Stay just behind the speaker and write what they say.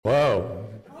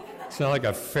Sound like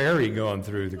a ferry going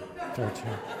through the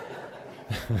cartoon.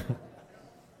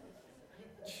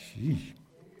 Gee.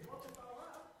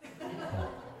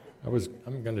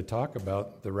 I'm going to talk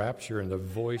about the rapture and the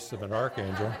voice of an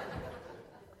archangel.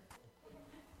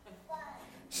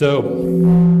 So,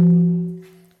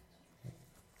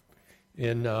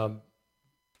 in about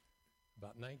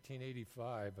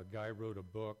 1985, a guy wrote a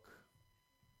book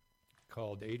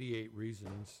called 88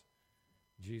 Reasons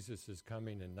Jesus is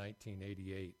Coming in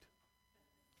 1988.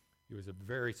 He was a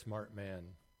very smart man.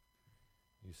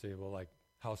 You say, well, like,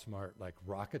 how smart? Like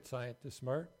rocket scientist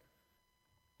smart?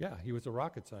 Yeah, he was a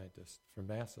rocket scientist from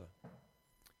NASA.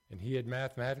 And he had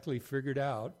mathematically figured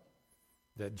out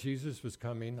that Jesus was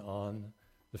coming on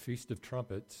the Feast of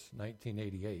Trumpets,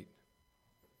 1988,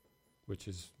 which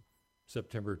is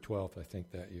September 12th, I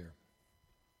think, that year.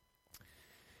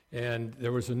 And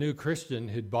there was a new Christian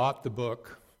who'd bought the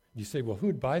book. You say, well,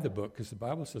 who'd buy the book? Because the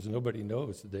Bible says nobody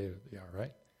knows the day of the hour,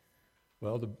 right?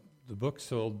 Well, the book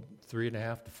sold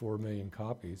 3.5 to 4 million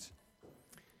copies.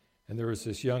 And there was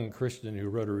this young Christian who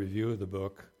wrote a review of the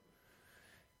book.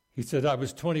 He said, I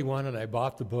was 21 and I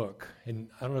bought the book. And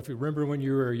I don't know if you remember when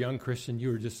you were a young Christian,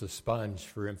 you were just a sponge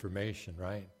for information,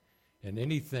 right? And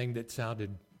anything that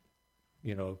sounded,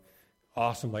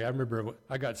 awesome. Like I remember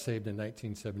I got saved in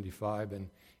 1975, and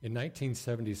in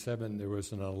 1977 there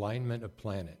was an alignment of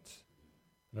planets.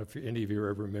 I don't know if any of you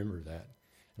ever remember that.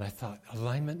 And I thought,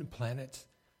 alignment of planets,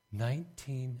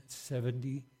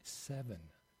 1977.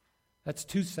 That's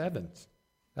 2 sevens.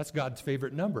 That's God's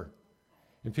favorite number.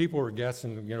 And people were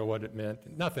guessing, what it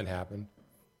meant. Nothing happened,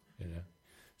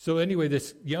 So anyway,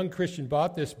 this young Christian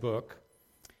bought this book,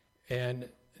 and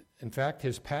in fact,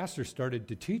 his pastor started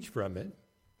to teach from it,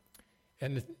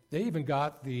 and they even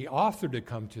got the author to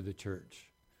come to the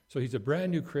church. So he's a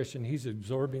brand new Christian. He's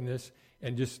absorbing this,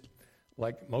 and just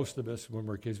like most of us when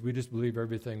we're kids, we just believe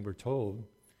everything we're told.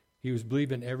 He was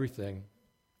believing everything.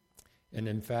 And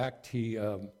in fact, he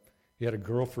had a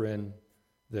girlfriend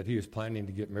that he was planning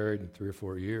to get married in 3 or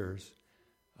 4 years.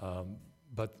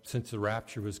 But since the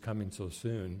rapture was coming so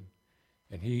soon,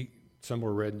 and he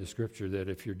somewhere read in the scripture that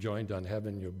if you're joined on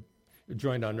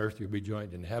earth, you'll be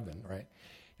joined in heaven, right?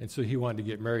 And so he wanted to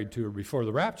get married to her before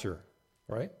the rapture,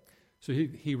 right? So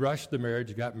he rushed the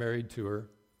marriage, got married to her,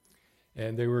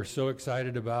 and they were so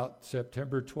excited about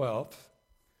September 12th,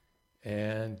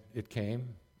 and it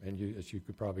came, and as you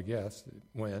could probably guess, it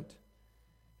went.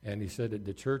 And he said that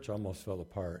the church almost fell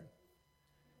apart.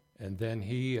 And then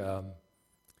he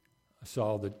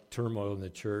saw the turmoil in the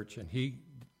church, and he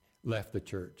left the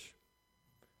church.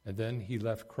 And then he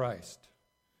left Christ.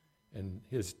 And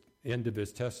his end of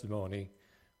his testimony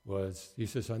was, he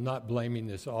says, I'm not blaming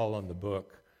this all on the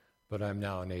book, but I'm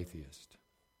now an atheist.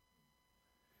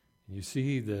 And you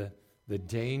see the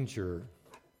danger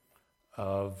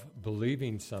of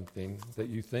believing something that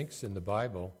you think's in the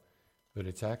Bible, but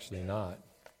it's actually not.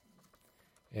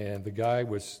 And the guy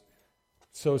was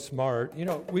so smart.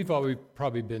 We've always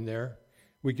probably been there.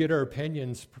 We get our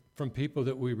opinions from people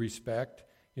that we respect.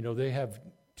 They have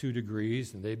 2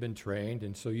 degrees and they've been trained,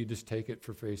 and so you just take it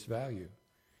for face value.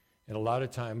 And a lot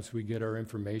of times we get our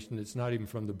information that's not even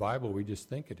from the Bible, we just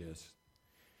think it is.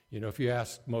 If you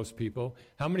ask most people,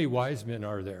 how many wise men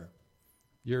are there?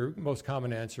 Your most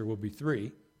common answer will be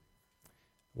 3.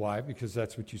 Why? Because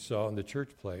that's what you saw in the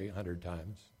church play 100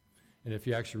 times. And if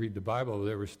you actually read the Bible,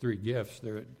 there was 3 gifts.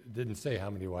 It didn't say how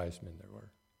many wise men there were.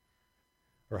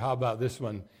 Or how about this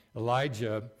one?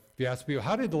 Elijah, if you ask people,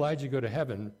 how did Elijah go to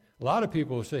heaven? A lot of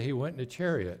people will say he went in a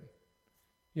chariot.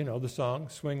 The song,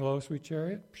 Swing Low, Sweet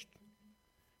Chariot.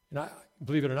 And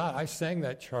believe it or not, I sang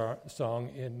that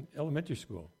song in elementary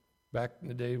school, back in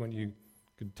the day when you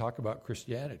could talk about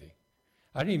Christianity.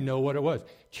 I didn't even know what it was.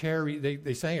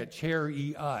 They sang it,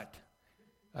 chariot. I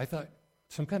thought,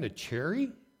 some kind of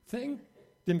cherry thing?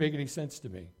 Didn't make any sense to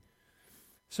me.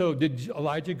 So did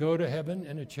Elijah go to heaven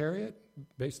in a chariot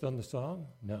based on the song?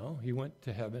 No, he went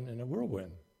to heaven in a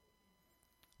whirlwind.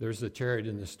 There's a chariot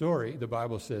in the story. The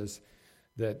Bible says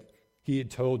that he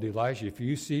had told Elijah, if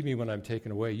you see me when I'm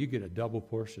taken away, you get a double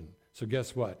portion. So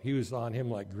guess what? He was on him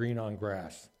like green on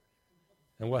grass.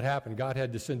 And what happened? God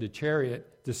had to send a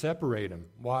chariot to separate them.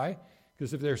 Why?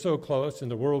 Because if they're so close in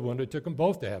the whirlwind, it took them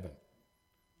both to heaven.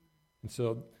 And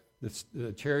so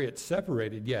the chariot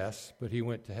separated, yes, but he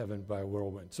went to heaven by a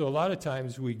whirlwind. So a lot of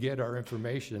times we get our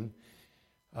information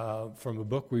from a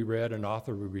book we read, an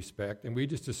author we respect, and we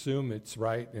just assume it's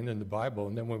right and in the Bible,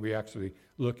 and then when we actually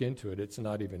look into it, it's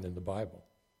not even in the Bible.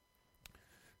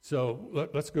 So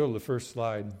let's go to the first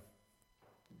slide.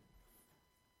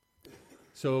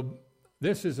 So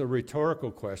this is a rhetorical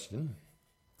question,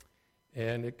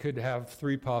 and it could have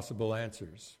 3 possible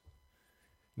answers.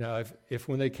 Now, if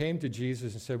when they came to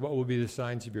Jesus and said, what will be the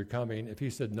signs of your coming? If he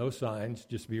said, no signs,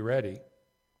 just be ready,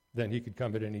 then he could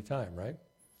come at any time, right?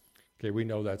 Okay, we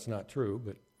know that's not true,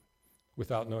 but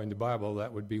without knowing the Bible,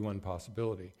 that would be one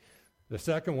possibility. The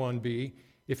second one be,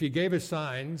 if he gave us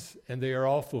signs and they are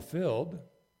all fulfilled,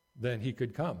 then he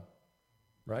could come,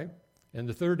 right? And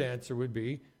the third answer would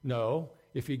be, no,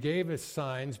 if he gave us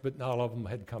signs but not all of them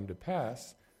had come to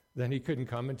pass, then he couldn't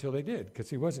come until they did, because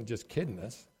he wasn't just kidding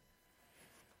us.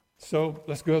 So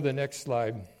let's go to the next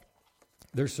slide.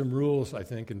 There's some rules, I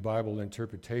think, in Bible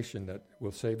interpretation that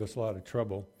will save us a lot of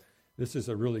trouble. This is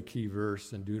a really key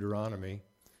verse in Deuteronomy. It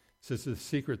says, the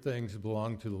secret things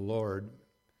belong to the Lord,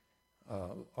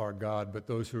 our God, but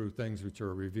those things which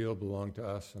are revealed belong to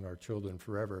us and our children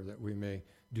forever, that we may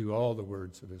do all the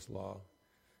words of his law.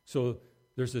 So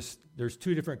there's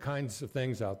two different kinds of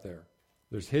things out there.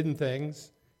 There's hidden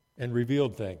things and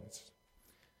revealed things.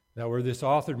 Now, where this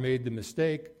author made the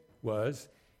mistake was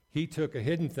he took a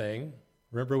hidden thing.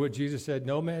 Remember what Jesus said,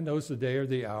 no man knows the day or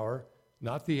the hour,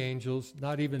 not the angels,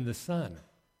 not even the Son.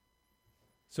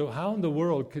 So how in the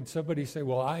world could somebody say,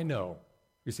 well, I know?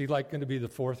 Is he like going to be the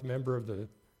fourth member of the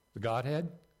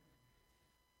Godhead?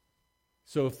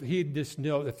 So if he'd just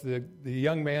know, if the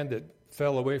young man that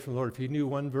fell away from the Lord, if he knew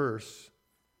one verse,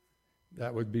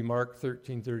 that would be Mark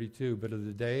 13:32. But of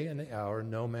the day and the hour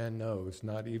no man knows,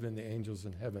 not even the angels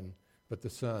in heaven, but the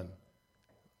Son.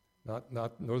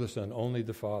 Nor the Son, only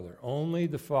the Father. Only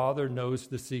the Father knows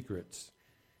the secrets.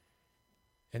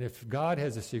 And if God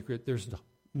has a secret, there's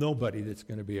nobody that's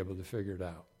going to be able to figure it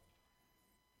out.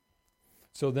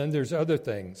 So then there's other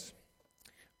things.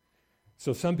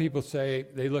 So some people say,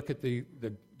 they look at the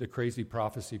crazy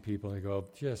prophecy people and they go,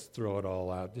 just throw it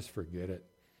all out, just forget it.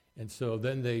 And so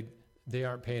then they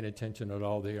aren't paying attention at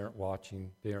all, they aren't watching,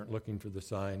 they aren't looking for the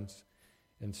signs.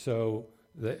 And so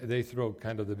they throw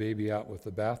kind of the baby out with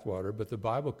the bathwater, but the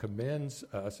Bible commends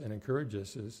us and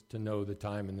encourages us to know the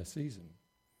time and the season.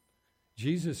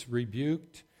 Jesus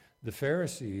rebuked the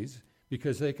Pharisees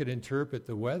because they could interpret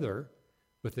the weather,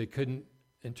 but they couldn't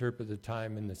interpret the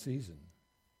time and the season.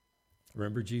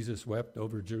 Remember, Jesus wept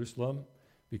over Jerusalem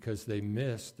because they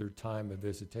missed their time of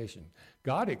visitation.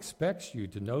 God expects you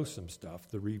to know some stuff,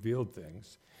 the revealed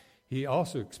things. He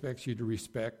also expects you to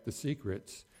respect the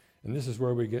secrets. And this is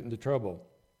where we get into trouble.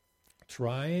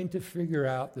 Trying to figure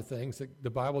out the things that the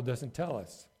Bible doesn't tell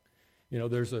us. You know,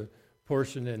 there's a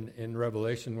portion in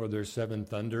Revelation where there's 7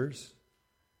 thunders,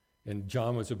 and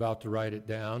John was about to write it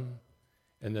down,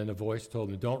 and then a voice told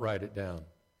him, don't write it down.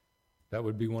 That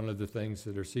would be one of the things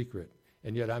that are secret.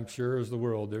 And yet I'm sure as the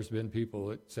world, there's been people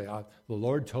that say, the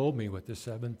Lord told me what the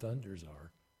 7 thunders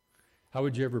are. How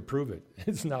would you ever prove it?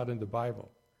 It's not in the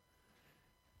Bible.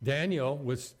 Daniel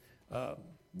was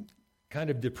kind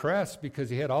of depressed because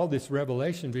he had all this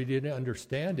revelation, but he didn't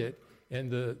understand it. And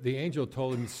the angel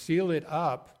told him, seal it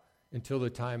up until the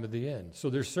time of the end. So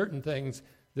there's certain things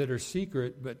that are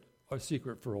secret, but are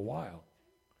secret for a while.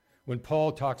 When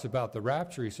Paul talks about the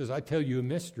rapture, he says, I tell you a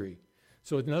mystery.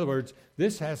 So in other words,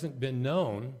 this hasn't been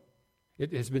known.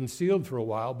 It has been sealed for a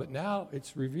while, but now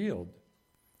it's revealed.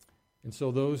 And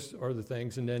so those are the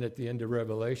things. And then at the end of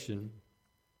Revelation,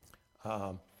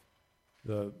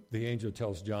 the angel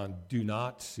tells John, do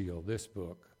not seal this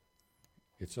book.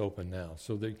 It's open now.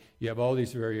 So you have all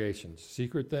these variations.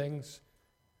 Secret things,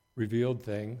 revealed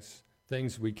things,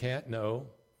 things we can't know,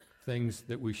 things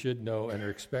that we should know and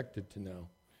are expected to know.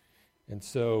 And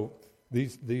so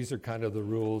these are kind of the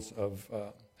rules of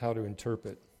how to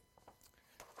interpret.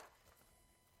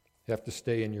 You have to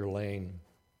stay in your lane.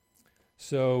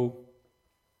 So,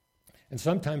 and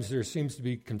sometimes there seems to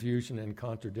be confusion and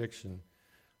contradiction.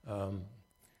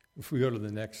 If we go to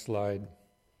the next slide,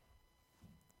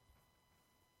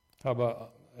 how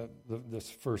about this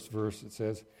first verse? It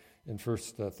says in 1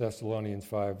 Thessalonians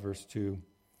 5, verse 2,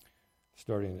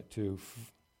 starting at 2,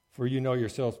 for you know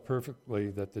yourselves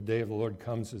perfectly that the day of the Lord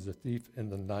comes as a thief in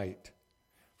the night.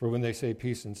 For when they say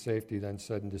peace and safety, then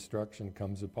sudden destruction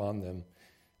comes upon them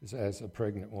as a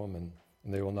pregnant woman,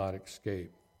 and they will not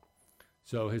escape.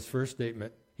 So his first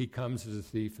statement, he comes as a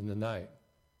thief in the night.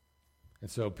 And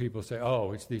so people say,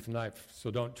 oh, it's thief in the night, so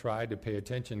don't try to pay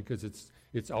attention because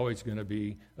it's always going to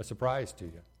be a surprise to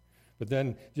you. But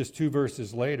then just 2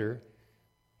 verses later,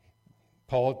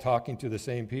 Paul, talking to the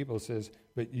same people, says,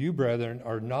 but you, brethren,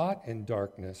 are not in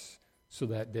darkness, so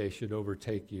that day should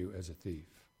overtake you as a thief.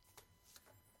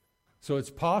 So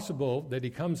it's possible that he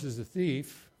comes as a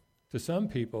thief to some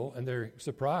people, and they're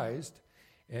surprised,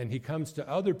 and he comes to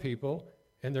other people,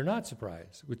 and they're not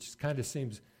surprised, which kind of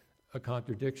seems a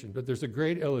contradiction. But there's a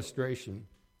great illustration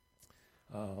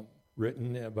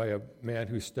written by a man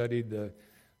who studied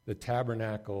the the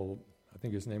tabernacle. I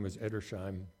think his name was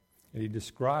Edersheim. And he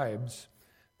describes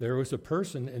there was a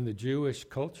person in the Jewish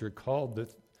culture called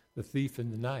the thief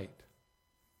in the night.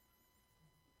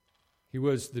 He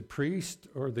was the priest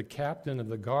or the captain of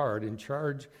the guard in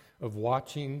charge of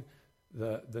watching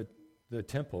the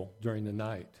temple during the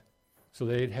night. So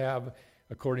they'd have,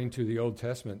 according to the Old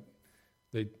Testament,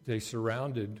 they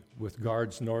surrounded with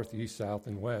guards north, east, south,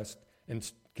 and west, and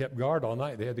kept guard all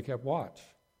night. They had to keep watch.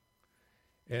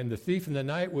 And the thief in the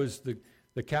night was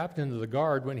the captain of the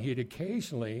guard when he'd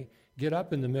occasionally get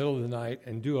up in the middle of the night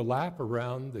and do a lap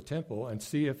around the temple and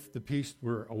see if the priests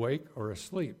were awake or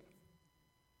asleep.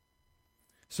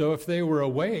 So if they were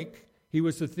awake, he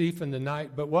was the thief in the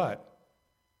night, but what?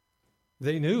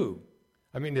 They knew.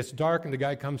 I mean, it's dark and the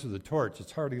guy comes with a torch.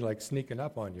 It's hardly like sneaking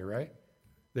up on you, right?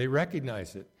 They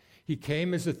recognize it. He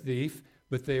came as a thief,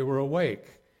 but they were awake.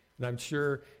 And I'm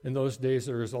sure in those days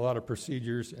there was a lot of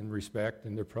procedures and respect,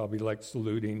 and they're probably like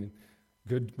saluting,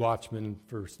 good watchman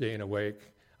for staying awake.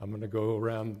 I'm going to go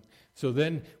around. So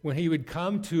then when he would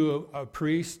come to a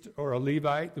priest or a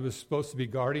Levite that was supposed to be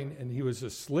guarding and he was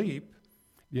asleep,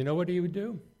 you know what he would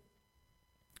do?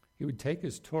 He would take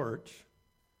his torch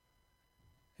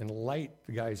and light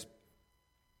the guy's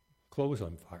clothes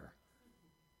on fire.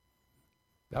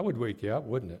 That would wake you up,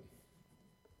 wouldn't it?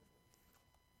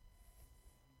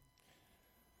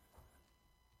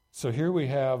 So here we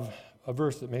have a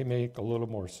verse that may make a little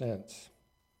more sense.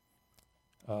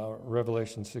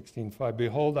 Revelation 16:5.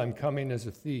 Behold, I'm coming as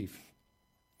a thief.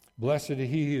 Blessed is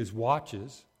he who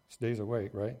watches, stays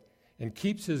awake, right? And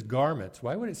keeps his garments.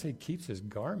 Why would it say keeps his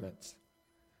garments?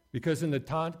 Because in the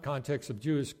context of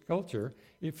Jewish culture,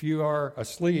 if you are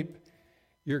asleep,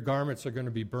 your garments are going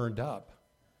to be burned up.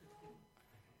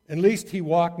 At least he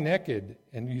walked naked,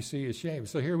 and you see his shame.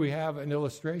 So here we have an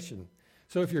illustration.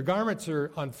 So if your garments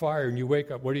are on fire and you wake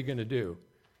up, what are you going to do?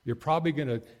 You're probably going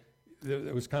to,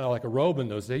 it was kind of like a robe in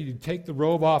those days. You'd take the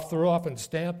robe off, throw off, and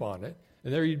stamp on it,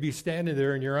 and there you'd be standing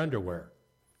there in your underwear.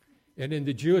 And in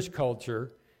the Jewish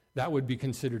culture, that would be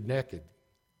considered naked.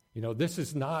 You know, this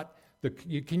is not,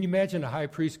 can you imagine a high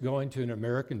priest going to an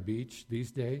American beach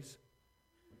these days?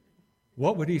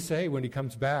 What would he say when he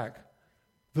comes back?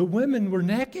 The women were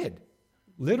naked.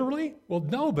 Literally? Well,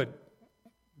 no, but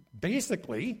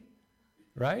basically,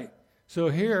 right? So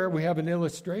here we have an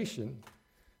illustration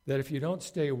that if you don't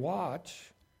stay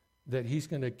watch, that he's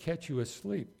going to catch you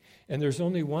asleep. And there's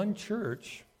only one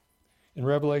church in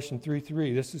Revelation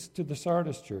 3:3. This is to the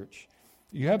Sardis church.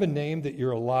 You have a name that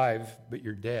you're alive, but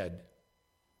you're dead.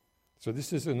 So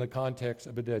this is in the context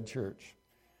of a dead church.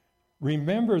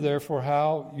 Remember, therefore,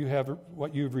 how you have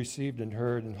what you've received and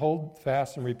heard, and hold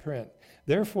fast and repent.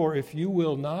 Therefore, if you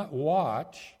will not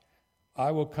watch,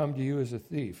 I will come to you as a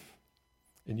thief,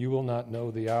 and you will not know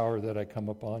the hour that I come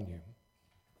upon you.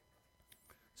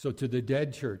 So to the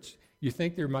dead church, you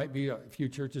think there might be a few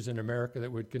churches in America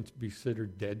that would be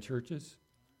considered dead churches?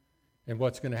 And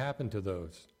what's going to happen to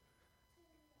those?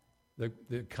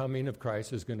 The coming of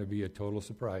Christ is going to be a total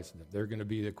surprise to them. They're going to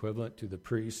be equivalent to the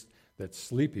priest that's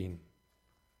sleeping,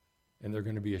 and they're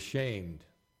going to be ashamed.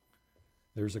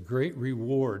 There's a great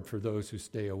reward for those who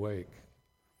stay awake.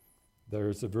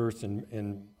 There's a verse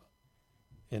in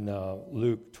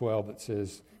Luke 12 that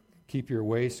says, keep your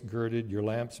waist girded, your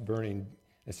lamps burning.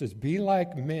 It says, be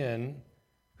like men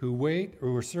who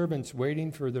are servants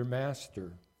waiting for their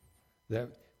master, that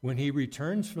when he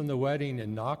returns from the wedding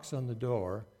and knocks on the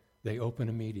door, they open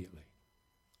immediately.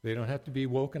 They don't have to be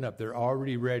woken up. They're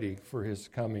already ready for his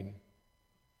coming.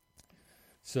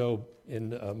 So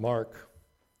in Mark,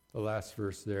 the last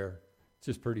verse there, it's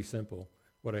just pretty simple.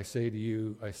 What I say to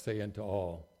you, I say unto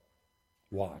all,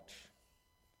 watch.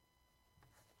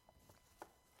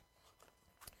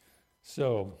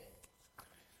 So,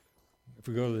 if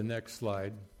we go to the next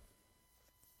slide,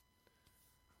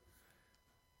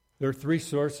 there are three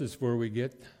sources where we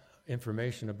get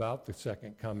information about the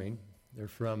second coming. They're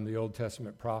from the Old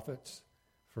Testament prophets,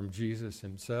 from Jesus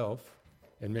himself,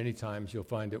 and many times you'll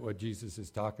find that what Jesus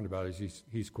is talking about is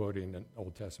he's quoting an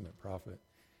Old Testament prophet,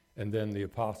 and then the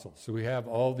apostles. So we have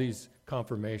all these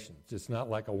confirmations. It's not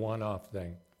like a one-off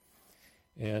thing.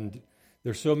 And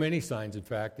there's so many signs, in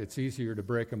fact, it's easier to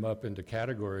break them up into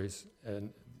categories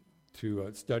and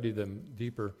to study them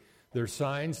deeper. There's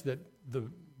signs that the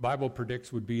Bible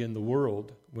predicts would be in the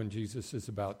world when Jesus is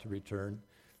about to return.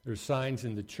 There's signs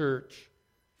in the church.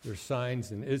 There's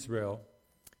signs in Israel.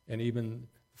 And even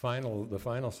the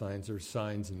final signs, there's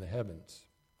signs in the heavens.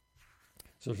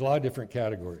 So there's a lot of different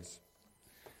categories.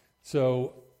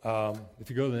 So if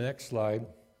you go to the next slide,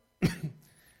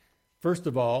 first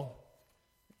of all,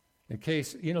 in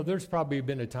case, there's probably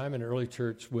been a time in the early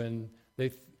church when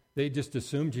they just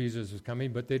assumed Jesus was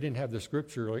coming, but they didn't have the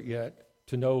scripture yet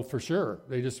to know for sure.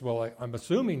 They just, I'm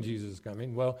assuming Jesus is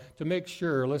coming. Well, to make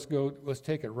sure, let's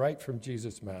take it right from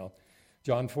Jesus' mouth.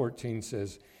 John 14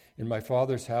 says, "In my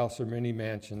Father's house are many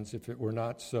mansions. If it were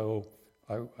not so,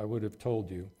 I would have told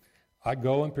you. I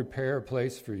go and prepare a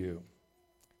place for you.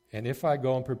 And if I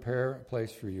go and prepare a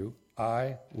place for you,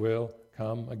 I will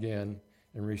come again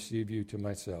and receive you to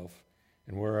myself.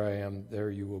 And where I am, there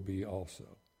you will be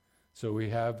also." So we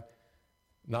have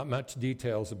not much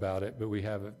details about it, but we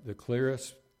have the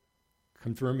clearest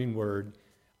confirming word,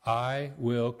 I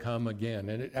will come again.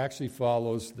 And it actually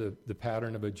follows the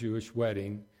pattern of a Jewish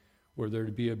wedding, where there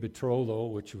would be a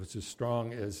betrothal, which was as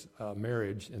strong as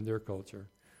marriage in their culture,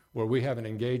 where we have an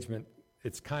engagement.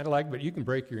 It's kind of like, but you can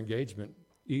break your engagement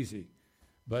easy.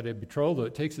 But a betrothal,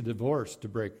 it takes a divorce to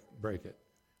break it.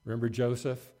 Remember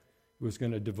Joseph, who was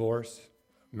going to divorce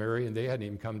Mary, and they hadn't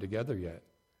even come together yet.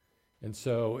 And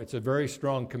so it's a very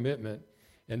strong commitment.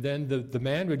 And then the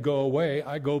man would go away.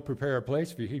 I go prepare a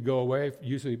place for you. He'd go away,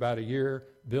 usually about a year,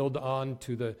 build on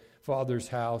to the father's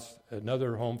house,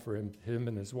 another home for him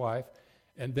and his wife.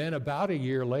 And then about a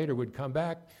year later would come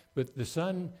back, but the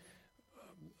son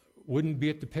wouldn't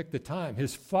be to pick the time.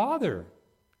 His father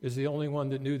is the only one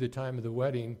that knew the time of the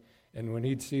wedding. And when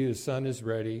he'd see his son is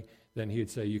ready, then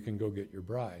he'd say, you can go get your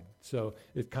bride. So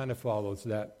it kind of follows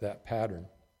that pattern.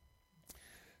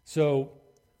 So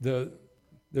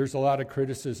there's a lot of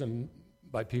criticism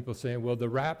by people saying, well, the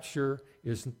rapture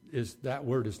is that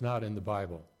word is not in the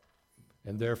Bible,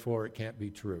 and therefore it can't be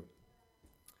true.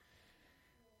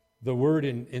 The word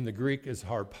in the Greek is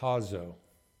harpazo,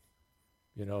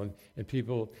 and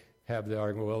people have the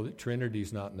argument, well, the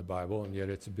Trinity's not in the Bible, and yet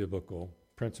it's a biblical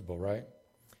principle, right?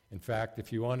 In fact,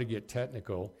 if you want to get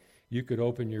technical, you could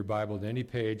open your Bible to any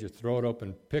page, or throw it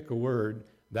open, pick a word.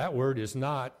 That word is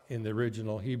not in the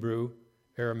original Hebrew,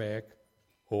 Aramaic,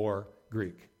 or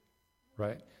Greek,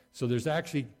 right? So there's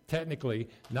actually technically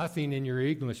nothing in your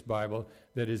English Bible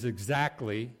that is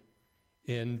exactly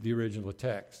in the original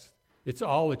text. It's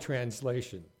all a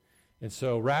translation. And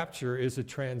so rapture is a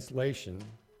translation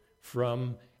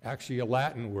from actually a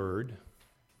Latin word,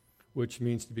 which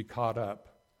means to be caught up.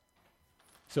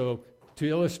 So to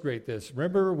illustrate this,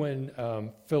 remember when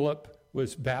Philip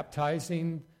was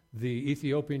baptizing the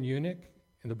Ethiopian eunuch?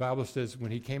 And the Bible says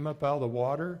when he came up out of the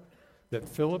water, that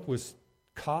Philip was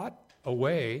caught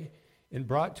away and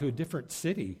brought to a different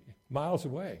city miles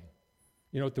away.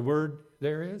 You know what the word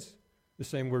there is? The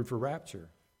same word for rapture.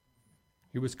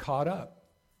 He was caught up.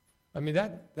 I mean,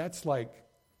 that's like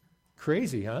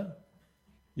crazy, huh?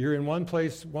 You're in one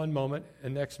place one moment,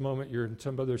 and next moment you're in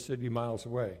some other city miles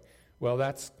away. Well,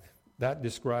 that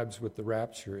describes what the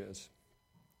rapture is.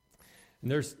 And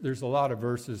there's a lot of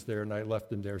verses there, and I left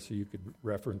them there so you could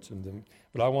reference them.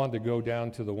 But I wanted to go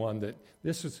down to the one that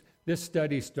this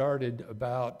study started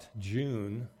about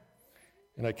June,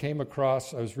 and I came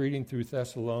across, I was reading through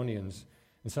Thessalonians,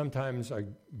 and sometimes I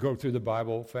go through the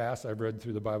Bible fast. I've read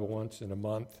through the Bible once in a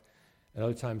month, and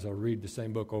other times I'll read the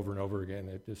same book over and over again.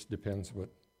 It just depends what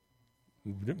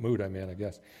mood I'm in, I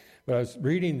guess. But I was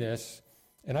reading this,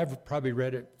 and I've probably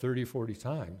read it 30, 40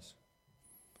 times.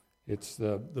 It's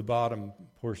the bottom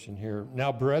portion here.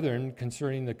 Now, brethren,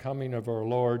 concerning the coming of our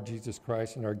Lord Jesus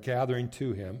Christ and our gathering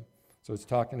to him, so it's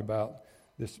talking about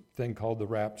this thing called the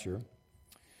rapture,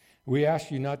 we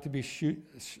ask you not to be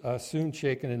soon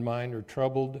shaken in mind or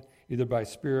troubled either by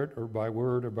spirit or by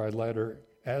word or by letter,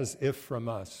 as if from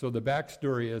us. So the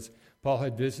backstory is Paul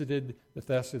had visited the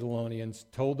Thessalonians,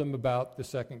 told them about the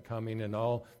second coming and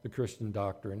all the Christian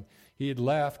doctrine. He had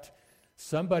left.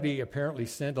 Somebody apparently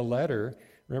sent a letter.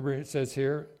 Remember it says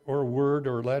here, or word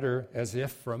or letter as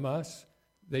if from us.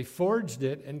 They forged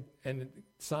it and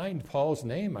signed Paul's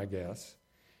name, I guess.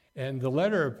 And the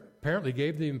letter apparently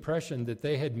gave the impression that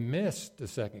they had missed the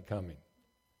second coming.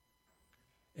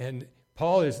 And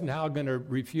Paul is now going to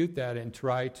refute that and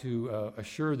try to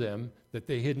assure them that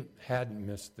they hadn't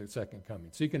missed the second coming.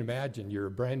 So you can imagine you're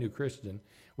a brand new Christian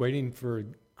waiting for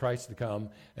Christ to come,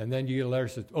 and then you get a letter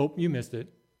that says, oh, you missed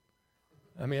it.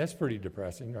 I mean, that's pretty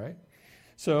depressing, right?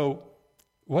 So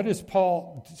what does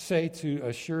Paul say to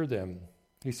assure them?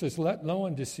 He says, let no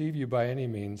one deceive you by any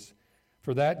means,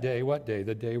 for that day, what day?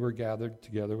 The day we're gathered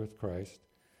together with Christ.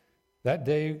 That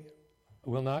day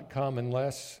will not come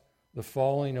unless the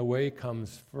falling away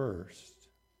comes first.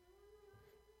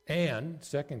 And,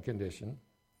 second condition,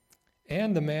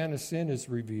 and the man of sin is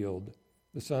revealed,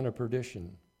 the son of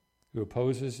perdition, who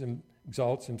opposes and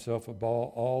exalts himself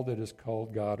above all that is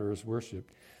called God or is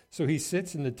worshipped. So he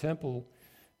sits in the temple,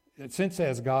 sits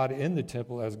as God in the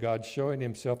temple, as God showing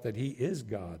himself that he is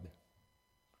God.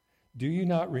 Do you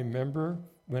not remember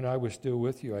when I was still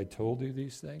with you, I told you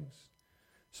these things.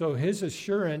 So his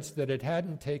assurance that it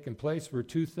hadn't taken place were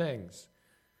two things.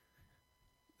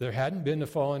 There hadn't been the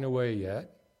falling away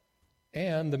yet,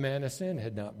 and the man of sin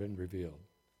had not been revealed.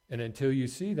 And until you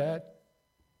see that,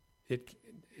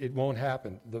 it won't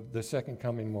happen. The second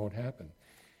coming won't happen.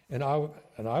 And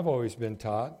I've always been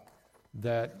taught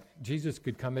that Jesus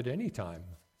could come at any time.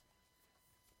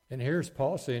 And here's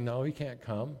Paul saying, no, he can't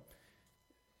come.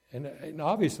 And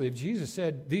obviously, if Jesus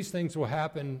said, these things will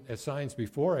happen as signs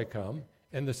before I come,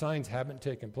 and the signs haven't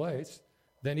taken place,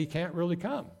 then he can't really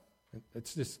come.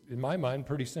 It's just, in my mind,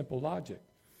 pretty simple logic.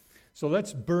 So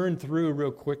let's burn through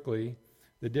real quickly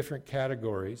the different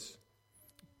categories.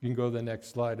 You can go to the next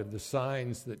slide of the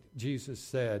signs that Jesus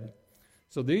said.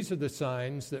 So these are the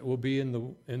signs that will be in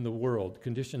the world,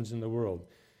 conditions in the world.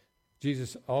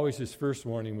 Jesus, always his first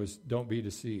warning was, don't be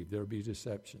deceived. There will be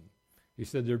deception. He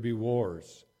said there'd be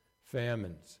wars,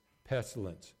 famines,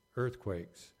 pestilence,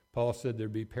 earthquakes. Paul said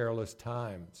there'd be perilous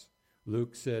times.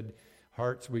 Luke said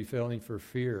hearts will be failing for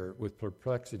fear with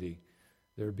perplexity.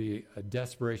 There'd be a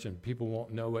desperation. People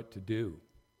won't know what to do.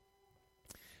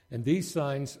 And these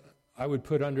signs I would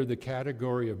put under the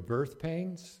category of birth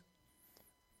pains.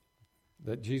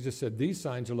 That Jesus said these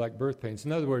signs are like birth pains.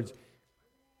 In other words,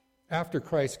 after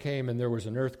Christ came and there was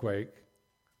an earthquake,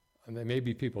 and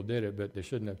maybe people did it, but they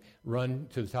shouldn't have run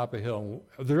to the top of a hill.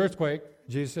 The earthquake,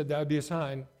 Jesus said that would be a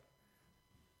sign.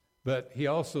 But he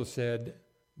also said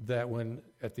that when,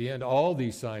 at the end, all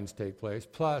these signs take place,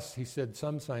 plus he said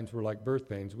some signs were like birth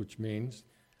pains, which means,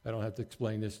 I don't have to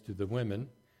explain this to the women.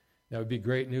 Now, it would be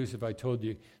great news if I told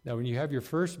you, now when you have your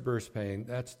first birth pain,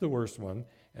 that's the worst one,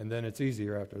 and then it's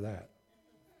easier after that.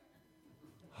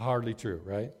 Hardly true,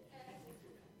 right?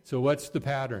 So what's the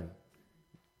pattern?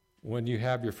 When you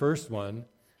have your first one,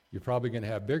 you're probably going to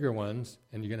have bigger ones,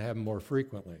 and you're going to have them more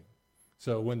frequently.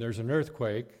 So when there's an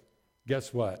earthquake,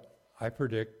 guess what? I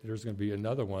predict there's going to be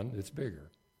another one that's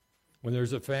bigger. When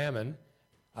there's a famine,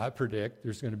 I predict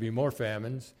there's going to be more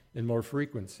famines and more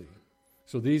frequency.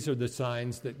 So these are the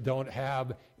signs that don't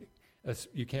have,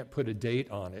 you can't put a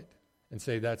date on it and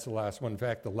say that's the last one. In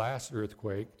fact, the last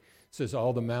earthquake says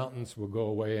all the mountains will go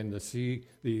away and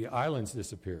the islands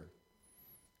disappear.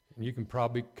 And you can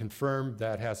probably confirm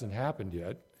that hasn't happened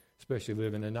yet, especially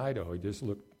living in Idaho. You just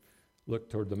look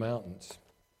toward the mountains.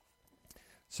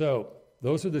 So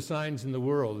those are the signs in the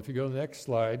world. If you go to the next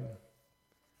slide,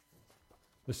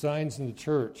 the signs in the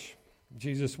church.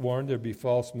 Jesus warned there'd be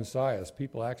false messiahs,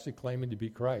 people actually claiming to be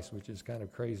Christ, which is kind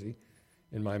of crazy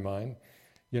in my mind.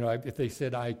 You know, if they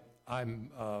said I'm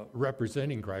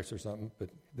representing Christ or something, but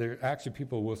there actually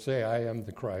people will say I am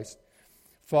the Christ.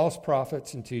 False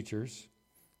prophets and teachers,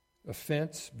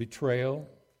 offense, betrayal,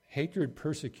 hatred,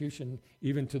 persecution,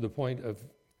 even to the point of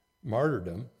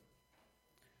martyrdom,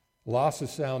 loss of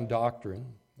sound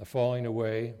doctrine, a falling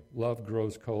away, love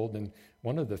grows cold, and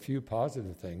one of the few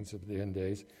positive things of the end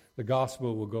days, the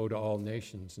gospel will go to all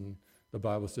nations, and the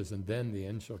Bible says, and then the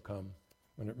end shall come,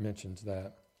 when it mentions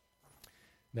that.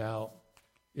 Now,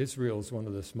 Israel is one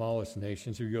of the smallest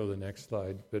nations. You go to the next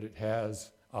slide, but it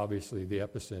has, obviously, the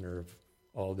epicenter of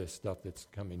all this stuff that's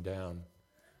coming down.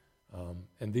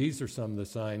 And these are some of the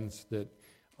signs that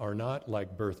are not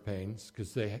like birth pains,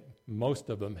 because most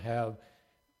of them have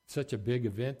such a big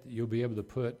event that you'll be able to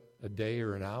put a day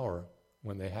or an hour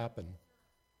when they happen.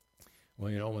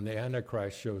 Well, you know, when the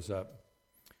Antichrist shows up,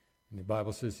 and the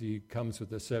Bible says he comes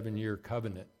with a 7-year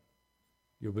covenant,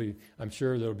 I'm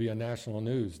sure there'll be a national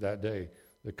news that day.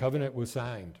 The covenant was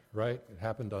signed, right? It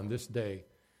happened on this day.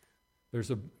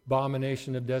 There's an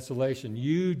abomination of desolation,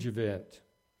 huge event.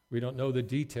 We don't know the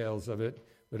details of it,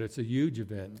 but it's a huge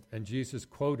event. And Jesus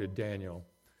quoted Daniel's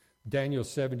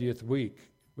 70th week,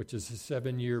 which is a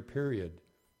 7-year period.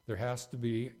 There has to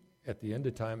be, at the end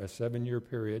of time, a 7-year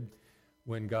period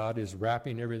when God is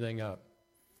wrapping everything up.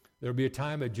 There'll be a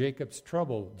time of Jacob's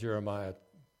trouble, Jeremiah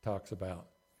talks about.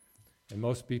 And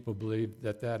most people believe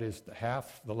that is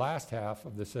the last half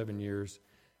of the 7 years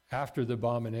after the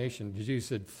abomination. Jesus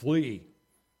said, flee,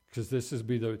 because this will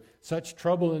be such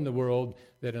trouble in the world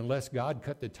that unless God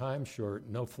cut the time short,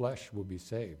 no flesh will be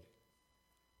saved.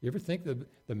 You ever think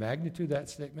the magnitude of that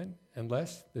statement?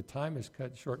 Unless the time is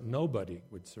cut short, nobody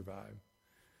would survive.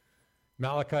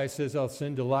 Malachi says, I'll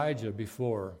send Elijah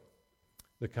before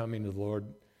the coming of the Lord.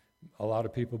 A lot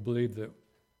of people believe that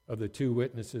of the two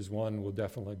witnesses, one will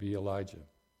definitely be Elijah.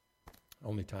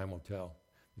 Only time will tell.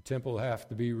 The temple will have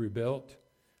to be rebuilt.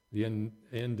 The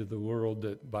end of the world,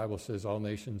 that the Bible says all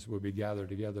nations will be gathered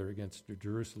together against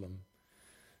Jerusalem.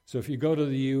 So if you go to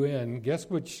the UN, guess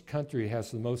which country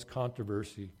has the most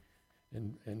controversy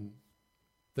and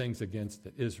things against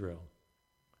it? Israel.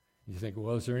 You think,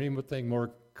 well, is there anything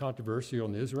more controversial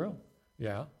in Israel?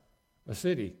 Yeah, a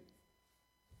city.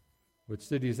 Which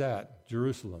city is that?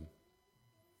 Jerusalem.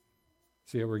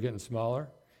 See how we're getting smaller?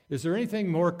 Is there anything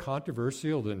more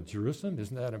controversial than Jerusalem?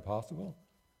 Isn't that impossible?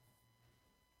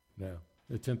 No,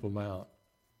 the Temple Mount.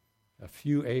 A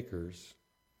few acres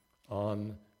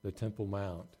on the Temple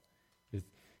Mount.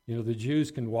 The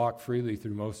Jews can walk freely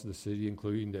through most of the city,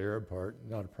 including the Arab part,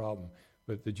 not a problem.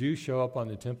 But if the Jews show up on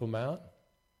the Temple Mount,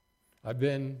 I've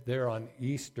been there on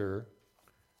Easter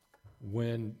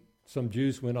when some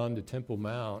Jews went on the Temple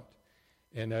Mount,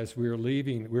 and as we were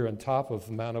leaving, we were on top of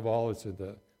the Mount of Olives at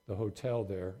the hotel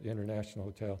there, the International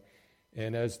Hotel,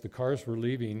 and as the cars were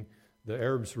leaving, the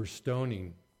Arabs were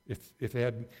stoning. If they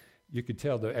had, you could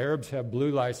tell the Arabs have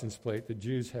blue license plate, the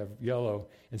Jews have yellow,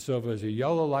 and so if it was a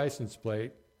yellow license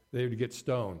plate, they would get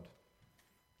stoned.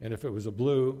 And if it was a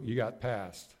blue, you got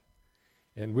passed.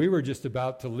 And we were just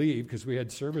about to leave because we had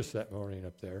service that morning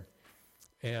up there.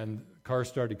 And cars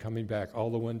started coming back, all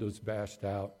the windows bashed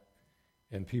out,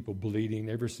 and people bleeding. If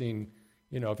you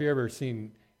ever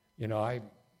seen, I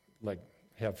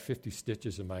have 50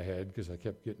 stitches in my head because I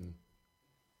kept getting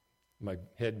my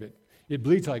head, but it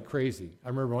bleeds like crazy. I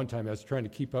remember one time I was trying to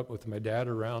keep up with my dad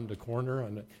around the corner,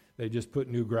 and they just put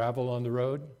new gravel on the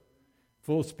road.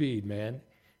 Full speed, man.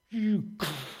 And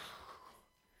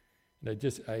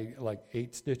I like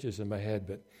 8 stitches in my head,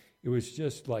 but it was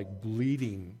just like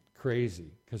bleeding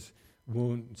crazy because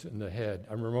wounds in the head.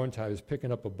 I remember one time I was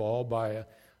picking up a ball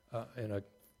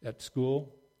at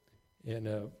school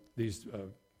in these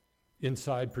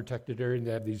inside protected area, and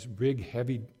they have these big,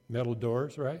 heavy metal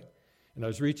doors, right? And I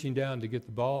was reaching down to get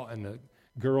the ball, and the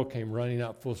girl came running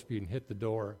out full speed and hit the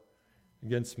door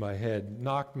against my head,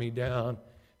 knocked me down.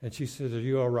 And she said, "Are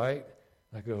you all right?"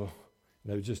 I go,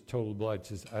 and it was just total blood.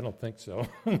 She says, "I don't think so."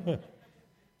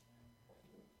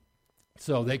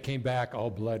 So they came back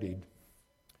all bloodied.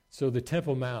 So the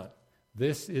Temple Mount,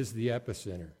 this is the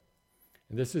epicenter.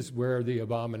 And this is where the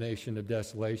abomination of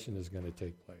desolation is going to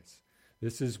take place.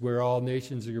 This is where all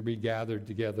nations are going to be gathered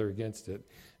together against it.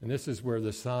 And this is where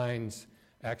the signs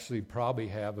actually probably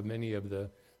have many of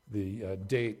the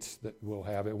dates that we'll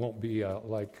have. It won't be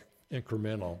like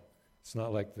incremental. It's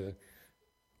not like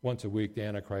once a week the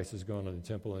Antichrist is going to the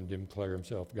temple and declare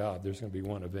himself God. There's going to be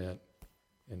one event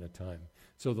in a time.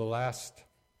 So if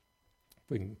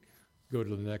we can go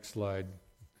to the next slide.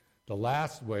 The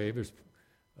last wave is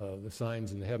the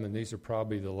signs in heaven. These are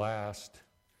probably the last,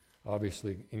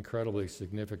 obviously incredibly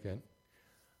significant.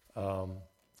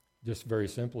 Just very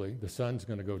simply, the sun's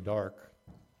going to go dark.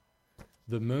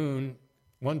 The moon,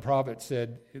 one prophet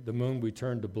said the moon we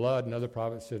turn to blood, another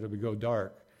prophet said it would go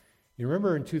dark. You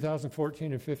remember in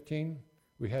 2014 and 15,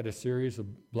 we had a series of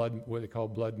what they call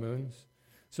blood moons?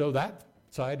 So that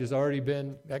side has already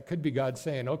been, that could be God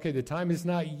saying, okay, the time is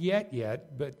not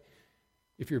yet, but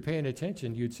if you're paying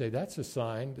attention, you'd say that's a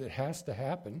sign that has to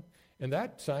happen, and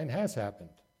that sign has happened.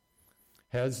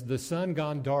 Has the sun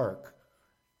gone dark?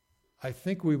 I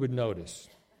think we would notice,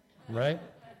 right?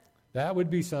 That would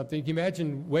be something. Can you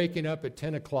imagine waking up at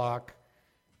 10 o'clock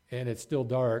and it's still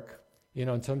dark?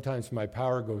 And sometimes my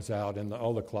power goes out and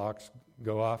all the clocks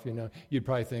go off, You'd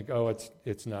probably think, oh,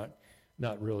 it's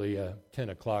not really 10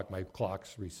 o'clock, my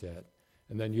clock's reset.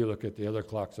 And then you look at the other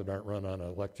clocks that aren't run on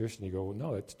electricity, you go, well,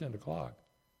 no, it's 10 o'clock.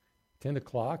 10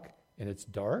 o'clock and it's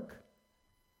dark?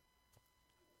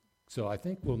 So I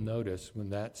think we'll notice when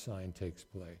that sign takes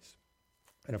place.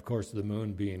 And of course, the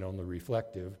moon being on the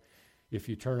reflective, if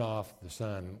you turn off the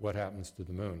sun, what happens to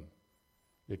the moon?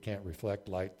 It can't reflect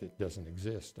light that doesn't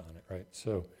exist on it, right?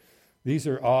 So these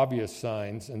are obvious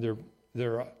signs, and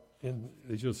they're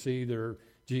as you'll see,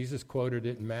 Jesus quoted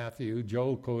it in Matthew,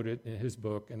 Joel quoted it in his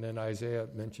book, and then Isaiah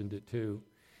mentioned it too.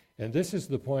 And this is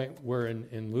the point where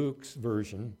in Luke's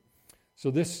version,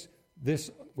 so this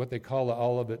what they call the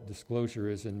Olivet disclosure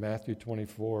is in Matthew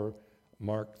 24,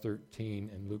 Mark 13,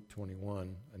 and Luke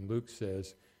 21. And Luke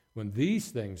says, when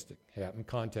these things happen,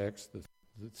 context, the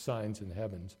signs in the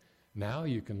heavens, now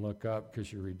you can look up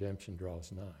because your redemption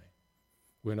draws nigh.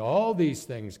 When all these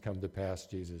things come to pass,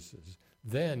 Jesus says,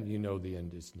 then you know the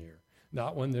end is near.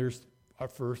 Not when there's a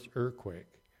first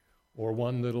earthquake or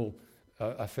one little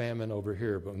a famine over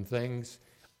here, but when things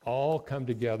all come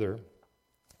together,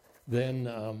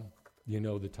 then you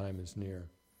know the time is near.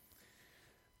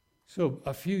 So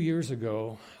a few years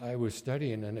ago, I was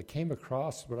studying, and I came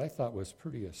across what I thought was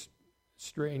pretty a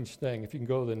strange thing. If you can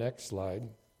go to the next slide.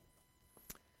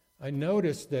 I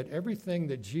noticed that everything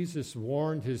that Jesus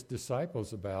warned his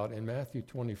disciples about in Matthew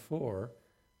 24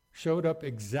 showed up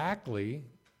exactly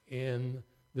in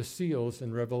the seals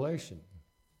in Revelation.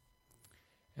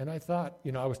 And I thought,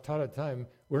 I was taught at the time,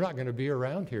 we're not going to be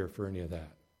around here for any of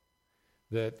that.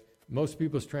 That most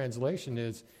people's translation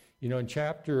is, in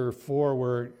chapter 4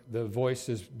 where the voice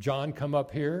says, John, come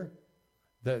up here,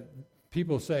 that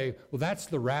people say, well, that's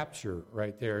the rapture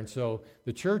right there. And so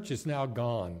the church is now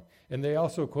gone. And they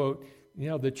also quote,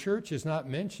 the church is not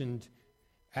mentioned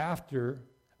after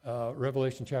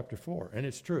Revelation chapter 4. And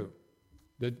it's true.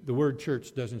 The word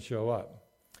church doesn't show up.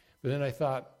 But then I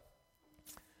thought,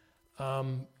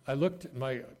 I looked at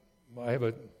I have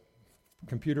a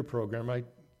computer program. I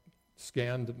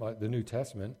scanned the New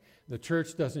Testament. The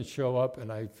church doesn't show up,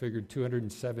 and I figured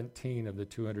 217 of the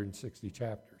 260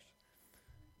 chapters.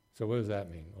 So what does that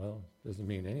mean? Well, it doesn't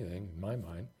mean anything in my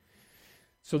mind.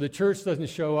 So the church doesn't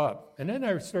show up. And then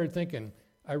I started thinking,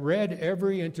 I read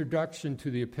every introduction to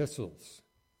the epistles,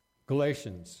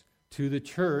 Galatians, to the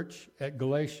church at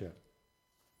Galatia,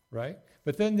 right?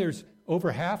 But then there's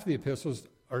over half the epistles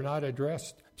are not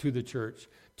addressed to the church,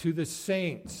 to the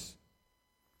saints,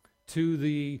 to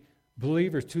the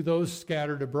believers, to those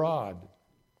scattered abroad.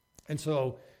 And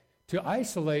so to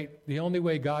isolate, the only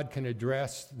way God can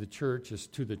address the church is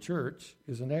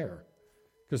an error.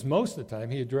 Because most of the time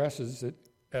he addresses it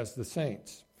as the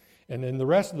saints. And in the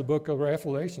rest of the book of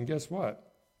Revelation, guess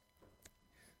what?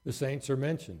 The saints are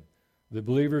mentioned. The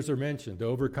believers are mentioned. The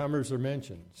overcomers are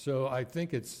mentioned. So I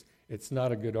think it's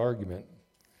not a good argument.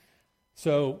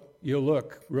 So you'll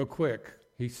look real quick.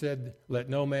 He said, let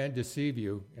no man deceive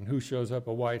you. And who shows up?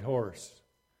 A white horse.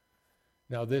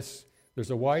 Now there's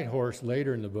a white horse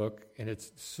later in the book, and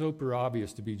it's super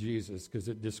obvious to be Jesus because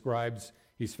it describes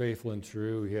he's faithful and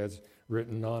true. He has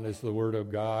written on as the Word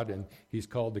of God, and he's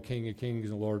called the King of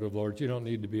Kings and Lord of Lords. You don't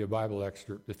need to be a Bible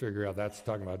expert to figure out that's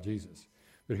talking about Jesus.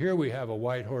 But here we have a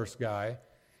white horse guy,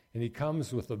 and he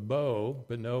comes with a bow,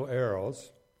 but no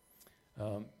arrows.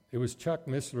 It was Chuck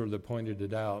Missler that pointed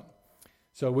it out.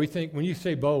 So we think, when you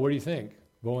say bow, what do you think?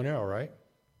 Bow and arrow, right?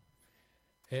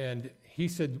 And he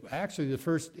said, actually, the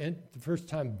first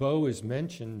time bow is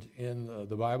mentioned in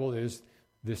the Bible is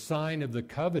the sign of the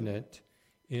covenant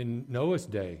in Noah's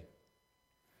day.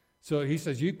 So he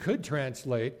says you could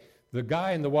translate, the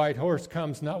guy in the white horse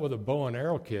comes not with a bow and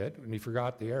arrow kit, and he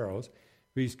forgot the arrows,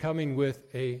 but he's coming with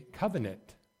a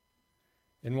covenant.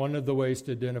 And one of the ways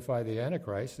to identify the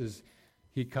Antichrist is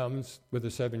he comes with a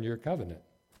 7-year covenant.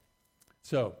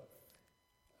 So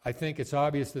I think it's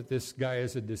obvious that this guy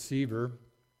is a deceiver,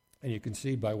 and you can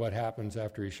see by what happens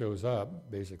after he shows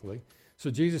up, basically. So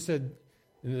Jesus said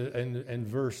in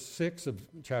verse 6 of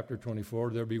chapter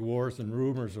 24, there'll be wars and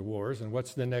rumors of wars. And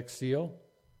what's the next seal?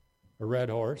 A red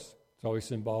horse. It's always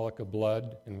symbolic of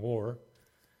blood and war.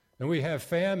 Then we have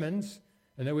famines,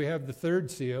 and then we have the third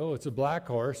seal. It's a black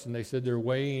horse, and they said they're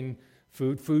weighing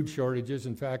food shortages.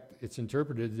 In fact, it's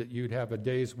interpreted that you'd have a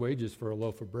day's wages for a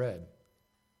loaf of bread.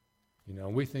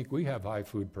 We think we have high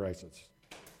food prices,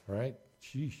 right?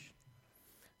 Sheesh.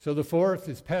 So the fourth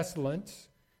is pestilence,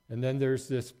 and then there's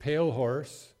this pale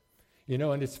horse.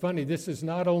 And it's funny, this is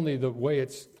not only the way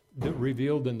it's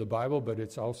revealed in the Bible, but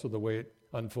it's also the way it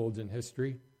unfolds in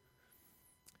history.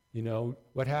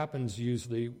 What happens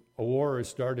usually, a war is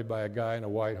started by a guy on a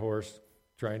white horse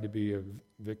trying to be a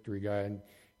victory guy, and,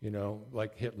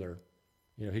 like Hitler.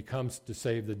 He comes to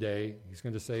save the day. He's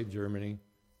going to save Germany.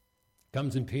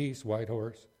 Comes in peace, white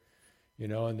horse.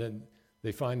 And then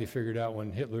they finally figured out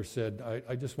when Hitler said,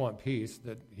 I just want peace,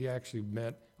 that he actually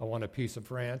meant, I want a piece of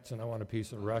France, and I want a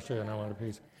piece of Russia, and I want a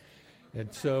piece.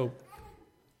 And so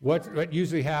what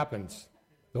usually happens?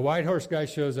 The white horse guy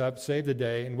shows up, save the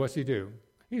day, and what's he do?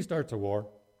 He starts a war.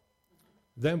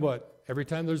 Then what? Every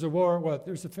time there's a war, what?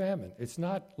 There's a famine. It's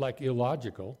not like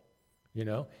illogical,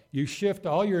 You shift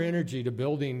all your energy to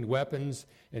building weapons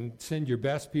and send your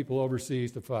best people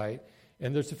overseas to fight,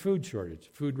 and there's a food shortage,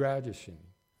 food rationing.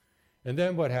 And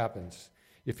then what happens?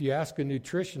 If you ask a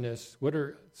nutritionist, what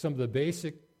are some of the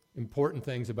basic important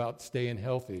things about staying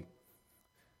healthy?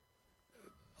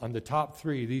 On the top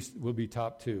 3, these will be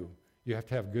top 2. You have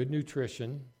to have good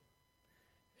nutrition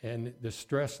and the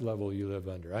stress level you live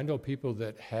under. I know people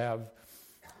that have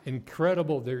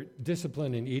their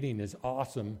discipline in eating is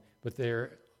awesome, but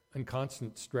they're in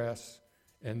constant stress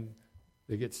and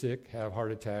they get sick, have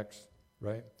heart attacks,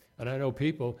 right? And I know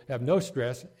people have no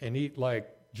stress and eat like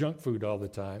junk food all the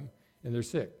time, and they're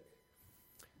sick.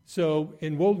 So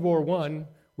in World War I,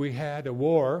 we had a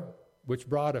war which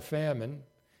brought a famine,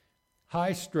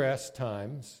 high stress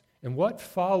times, and what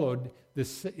followed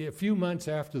a few months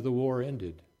after the war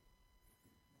ended?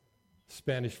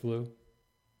 Spanish flu.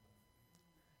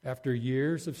 After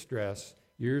years of stress,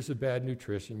 years of bad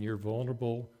nutrition, you're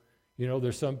vulnerable.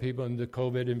 There's some people in the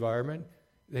COVID environment,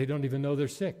 they don't even know they're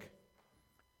sick.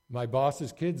 My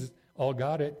boss's kids all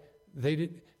got it.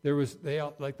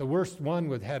 like the worst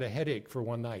one had a headache for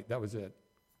one night. That was it.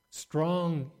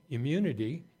 Strong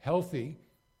immunity, healthy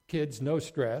kids, no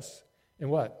stress. And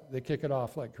what? They kick it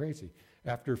off like crazy.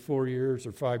 After 4 years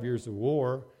or 5 years of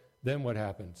war, then what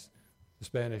happens? The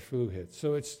Spanish flu hits.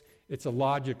 So it's a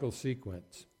logical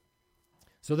sequence.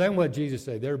 So then what did Jesus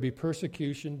say? There would be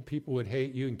persecution, people would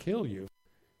hate you and kill you.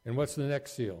 And what's the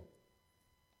next seal?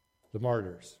 The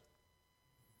martyrs.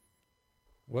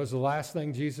 What was the last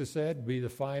thing Jesus said? Be the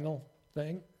final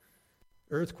thing?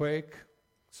 Earthquake,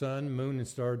 sun, moon, and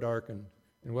star darkened.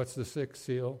 And what's the sixth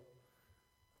seal?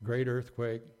 Great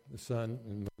earthquake, the sun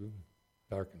and moon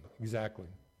darkened. Exactly.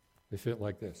 They fit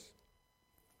like this.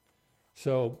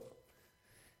 So,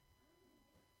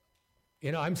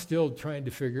 I'm still trying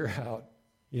to figure out,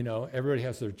 everybody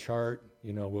has their chart.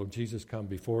 Will Jesus come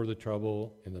before the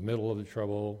trouble, in the middle of the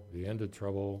trouble, the end of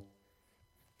trouble,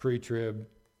 pre-trib,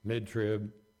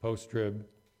 mid-trib, post-trib,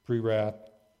 pre-wrath?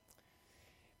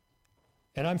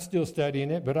 And I'm still studying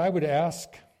it, but I would ask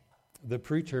the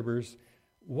pre-tribbers,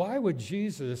 why would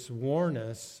Jesus warn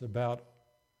us about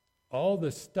all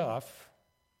this stuff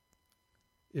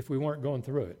if we weren't going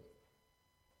through it?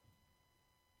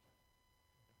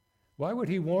 Why would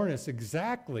he warn us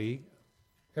exactly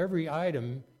every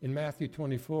item in Matthew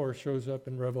 24 shows up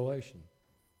in Revelation?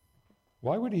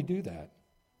 Why would he do that?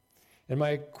 And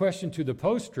my question to the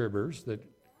post-tribbers that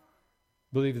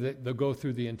believe that they'll go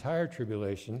through the entire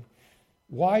tribulation,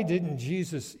 why didn't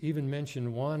Jesus even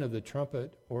mention one of the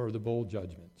trumpet or the bowl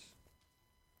judgments?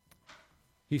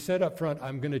 He said up front,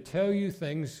 I'm going to tell you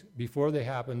things before they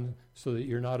happen so that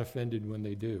you're not offended when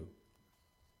they do.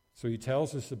 So he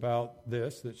tells us about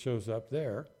this that shows up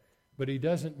there, but he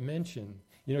doesn't mention,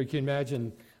 you can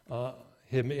imagine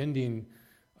him ending,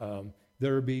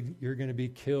 you're going to be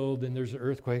killed and there's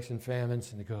earthquakes and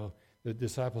famines, and the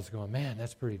disciples going, man,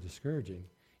 that's pretty discouraging.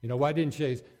 Why didn't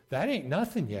you say, that ain't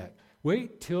nothing yet.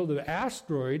 Wait till the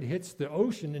asteroid hits the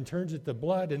ocean and turns it to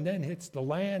blood and then hits the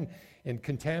land and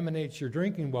contaminates your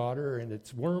drinking water and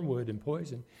it's wormwood and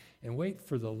poison. And wait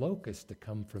for the locust to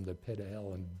come from the pit of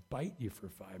hell and bite you for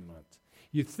 5 months.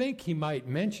 You'd think he might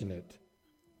mention it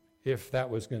if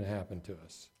that was going to happen to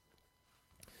us.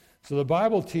 So the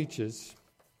Bible teaches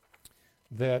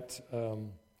that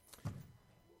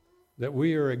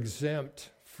we are exempt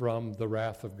from the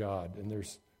wrath of God. And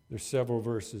there's several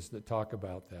verses that talk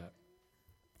about that.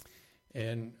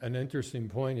 And an interesting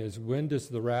point is, when does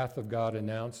the wrath of God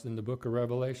announced in the book of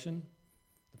Revelation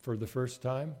for the first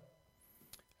time?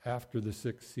 After the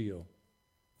sixth seal.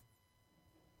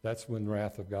 That's when the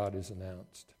wrath of God is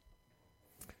announced.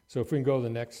 So if we can go to the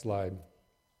next slide.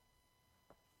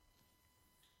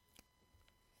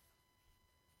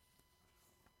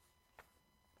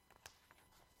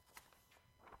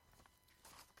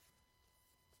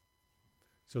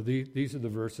 So these are the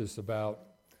verses about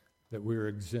that we're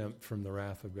exempt from the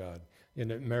wrath of God. In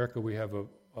America, we have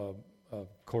a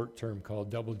court term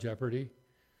called double jeopardy.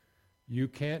 You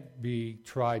can't be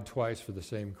tried twice for the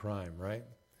same crime, right?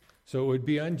 So it would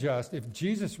be unjust. If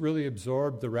Jesus really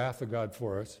absorbed the wrath of God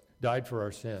for us, died for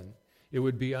our sin, it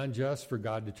would be unjust for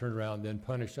God to turn around and then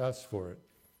punish us for it.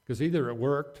 Because either it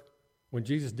worked when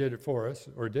Jesus did it for us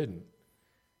or it didn't.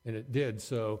 And it did.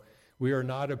 So we are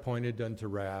not appointed unto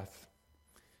wrath.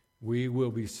 We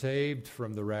will be saved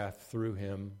from the wrath through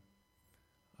him.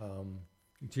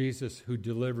 Jesus, who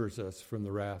delivers us from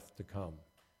the wrath to come.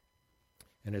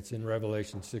 And it's in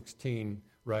Revelation 16,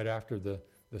 right after the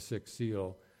sixth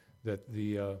seal, that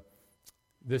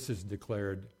this is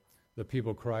declared. The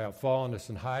people cry out, fall on us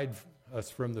and hide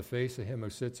us from the face of him who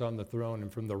sits on the throne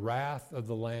and from the wrath of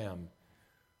the Lamb.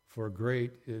 For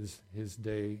great is his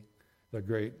day, the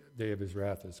great day of his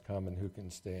wrath is come, and who can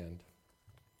stand?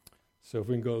 So if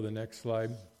we can go to the next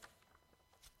slide.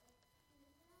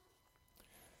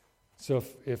 So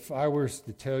if I was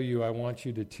to tell you I want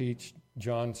you to teach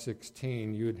John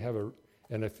 16, you would have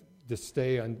to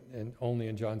stay only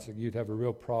in John 16, you'd have a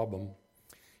real problem.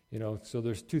 So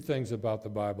there's two things about the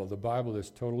Bible. The Bible is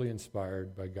totally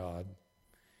inspired by God.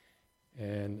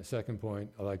 And the second point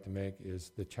I like to make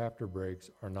is the chapter breaks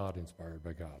are not inspired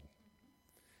by God.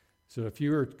 So if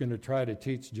you were going to try to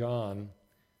teach John,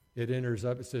 it enters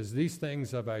up, it says, these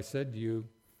things have I said to you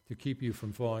to keep you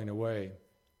from falling away.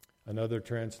 Another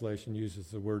translation uses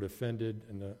the word offended,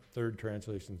 and the third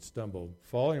translation stumbled.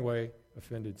 Falling away,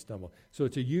 offended, stumbled. So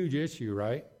it's a huge issue,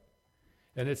 right?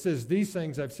 And it says, these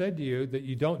things I've said to you that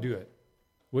you don't do it.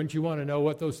 Wouldn't you want to know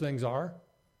what those things are?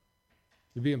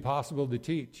 It'd be impossible to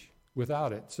teach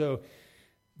without it. So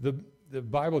the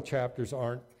Bible chapters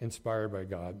aren't inspired by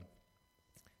God.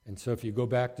 And so if you go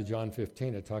back to John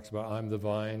 15, it talks about I'm the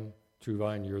vine, true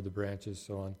vine, you're the branches,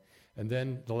 so on. And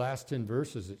then the last 10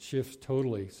 verses, it shifts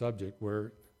totally subject,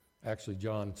 where actually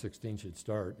John 16 should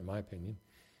start, in my opinion.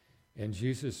 And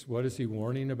Jesus, what is he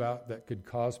warning about that could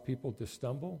cause people to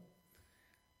stumble?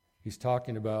 He's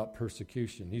talking about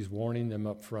persecution. He's warning them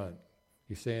up front.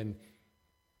 He's saying,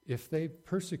 if they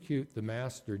persecute the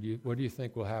master, what do you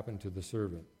think will happen to the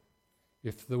servant?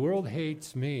 If the world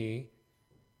hates me,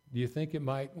 do you think it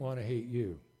might want to hate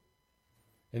you?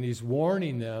 And he's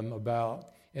warning them about,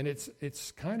 and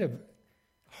it's kind of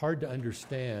hard to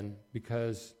understand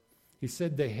because he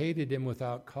said they hated him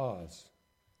without cause.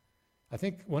 I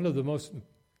think one of the most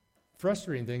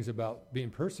frustrating things about being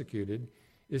persecuted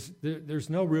is there's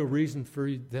no real reason for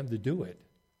them to do it,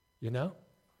 you know?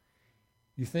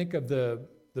 You think of the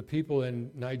people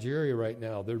in Nigeria right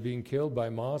now, they're being killed by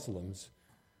Muslims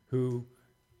who,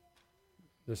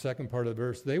 the second part of the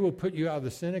verse, they will put you out of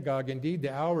the synagogue. Indeed,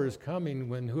 the hour is coming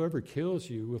when whoever kills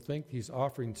you will think he's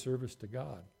offering service to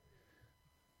God.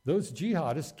 Those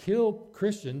jihadists kill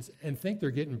Christians and think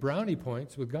they're getting brownie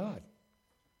points with God.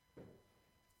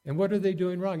 And what are they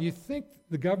doing wrong? You think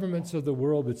the governments of the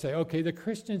world would say, okay, the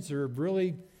Christians are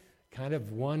really kind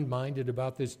of one-minded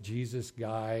about this Jesus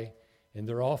guy, and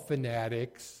they're all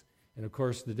fanatics. And of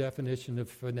course, the definition of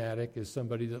fanatic is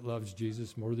somebody that loves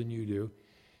Jesus more than you do.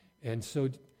 And so,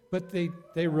 but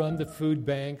they run the food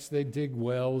banks, they dig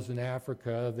wells in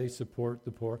Africa, they support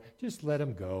the poor. Just let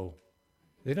them go.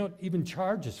 They don't even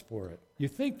charge us for it. You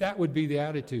think that would be the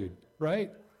attitude,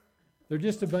 right? They're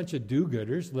just a bunch of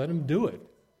do-gooders. Let them do it.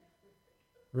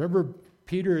 Remember,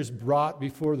 Peter is brought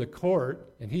before the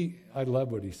court, and I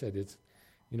love what he said. It's,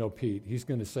 Pete, he's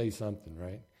going to say something,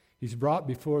 right? He's brought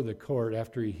before the court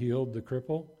after he healed the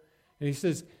cripple, and he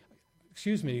says,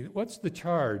 excuse me, what's the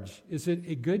charge? Is it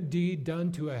a good deed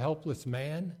done to a helpless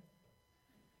man?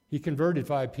 He converted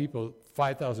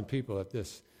 5,000 people at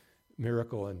this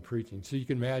miracle and preaching. So you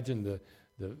can imagine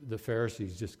the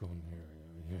Pharisees just going,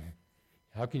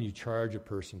 how can you charge a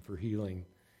person for healing?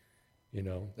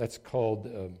 That's called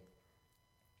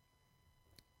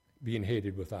being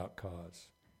hated without cause.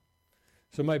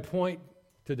 So my point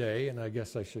today, and I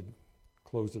guess I should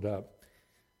close it up,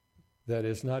 that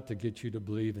is not to get you to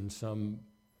believe in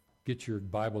get your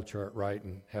Bible chart right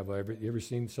and you ever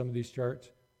seen some of these charts?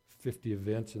 50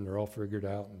 events and they're all figured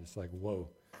out, and it's like, whoa.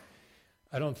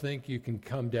 I don't think you can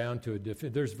come down to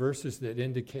there's verses that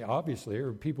indicate, obviously,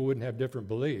 or people wouldn't have different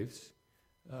beliefs.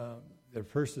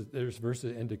 There's verses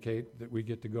that indicate that we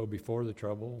get to go before the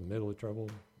trouble, middle of trouble,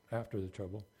 after the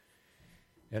trouble.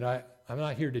 And I'm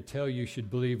not here to tell you should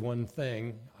believe one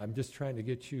thing. I'm just trying to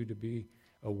get you to be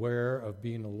aware of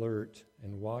being alert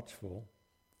and watchful,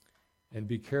 and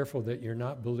be careful that you're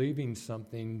not believing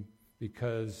something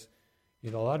because, a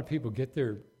lot of people get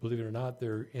their, believe it or not,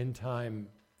 their end-time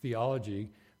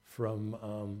theology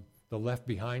from the Left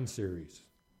Behind series.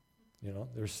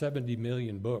 There's 70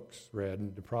 million books read,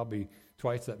 and there are probably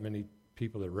twice that many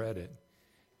people that read it.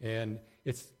 And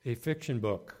it's a fiction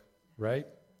book, right?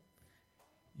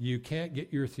 You can't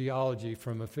get your theology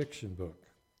from a fiction book.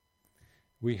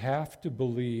 We have to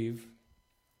believe,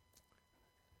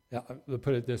 I'll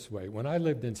put it this way. When I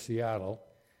lived in Seattle,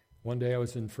 one day I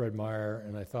was in Fred Meyer,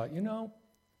 and I thought,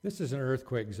 this is an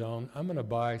earthquake zone. I'm going to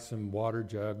buy some water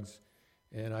jugs,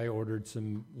 and I ordered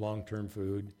some long-term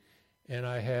food. And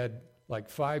I had like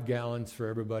 5 gallons for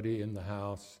everybody in the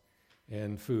house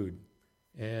and food.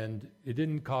 And it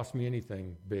didn't cost me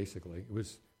anything, basically. It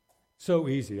was so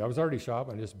easy. I was already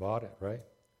shopping, I just bought it, right?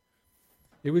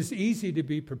 It was easy to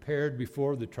be prepared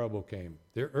before the trouble came.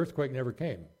 The earthquake never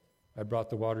came. I brought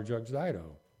the water jugs to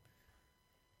Idaho.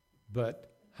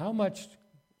 But how much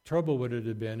trouble would it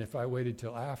have been if I waited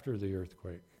till after the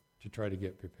earthquake to try to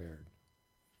get prepared?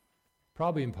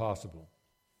 Probably impossible.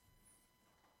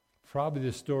 Probably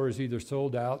the store is either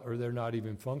sold out or they're not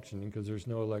even functioning because there's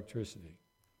no electricity.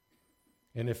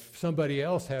 And if somebody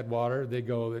else had water, they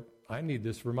go, I need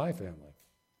this for my family.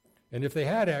 And if they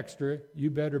had extra, you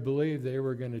better believe they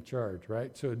were going to charge,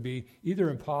 right? So it'd be either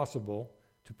impossible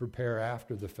to prepare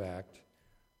after the fact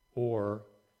or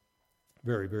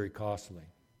very, very costly.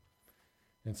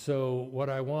 And so what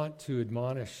I want to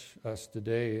admonish us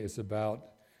today is about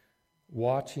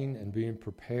watching and being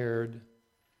prepared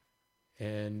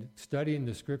and studying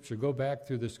the Scripture. Go back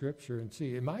through the Scripture and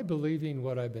see, am I believing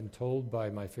what I've been told by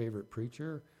my favorite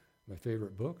preacher, my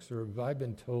favorite books, or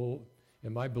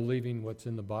am I believing what's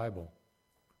in the Bible?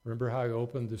 Remember how I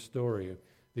opened the story.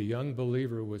 The young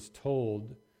believer was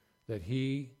told that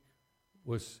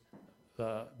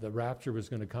the rapture was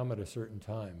going to come at a certain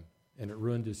time, and it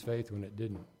ruined his faith when it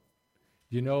didn't.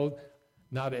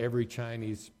 Not every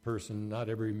Chinese person, not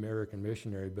every American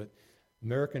missionary, but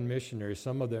American missionaries,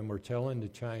 some of them were telling the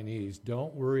Chinese,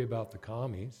 don't worry about the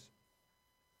commies.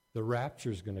 The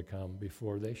rapture's going to come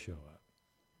before they show up.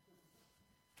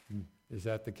 Is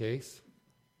that the case?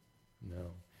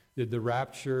 No. Has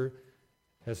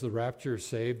the rapture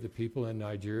saved the people in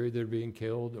Nigeria that are being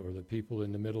killed, or the people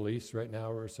in the Middle East right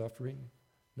now who are suffering?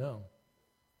 No.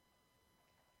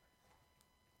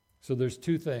 So there's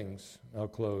two things, I'll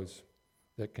close,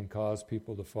 that can cause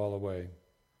people to fall away.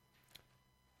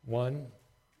 One,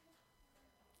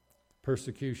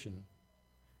 persecution.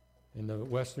 And the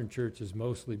Western church has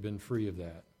mostly been free of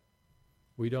that.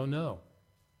 We don't know.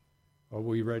 Are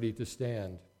we ready to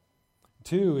stand?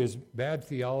 Two is bad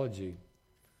theology.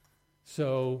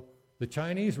 So the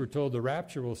Chinese were told the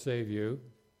rapture will save you,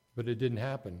 but it didn't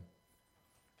happen.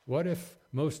 What if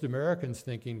most Americans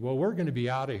thinking, well, we're going to be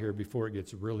out of here before it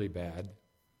gets really bad,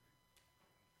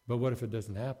 but what if it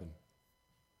doesn't happen?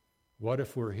 What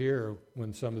if we're here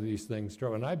when some of these things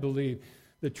start? And I believe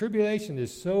the tribulation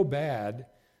is so bad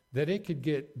that it could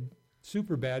get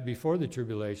super bad before the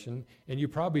tribulation, and you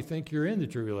probably think you're in the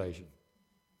tribulation.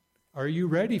 Are you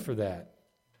ready for that?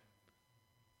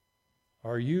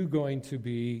 Are you going to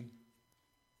be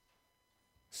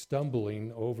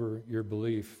stumbling over your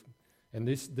belief? And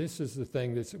this is the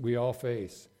thing that we all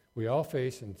face. We all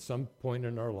face in some point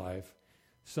in our life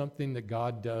something that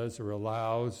God does or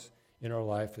allows in our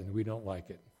life, and we don't like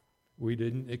it. We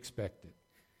didn't expect it.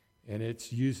 And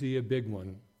it's usually a big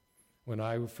one. When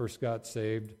I first got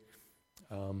saved,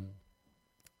 the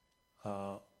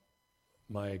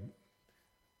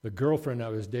girlfriend I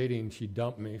was dating, she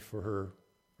dumped me for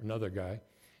another guy.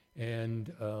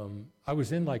 And I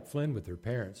was in like Flynn with her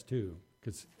parents too,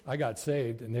 because I got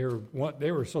saved, and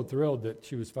they were so thrilled that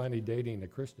she was finally dating a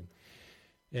Christian.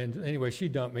 And anyway, she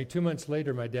dumped me. 2 months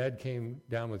later, my dad came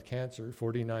down with cancer,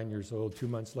 49 years old. 2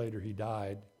 months later, he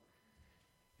died.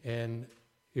 And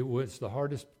it was the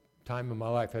hardest time of my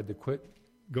life. I had to quit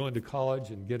going to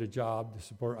college and get a job to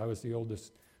support. I was the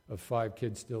oldest of 5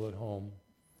 kids still at home.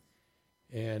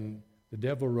 And the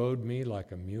devil rode me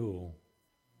like a mule.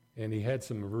 And he had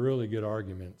some really good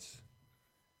arguments,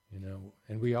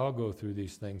 and we all go through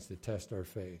these things to test our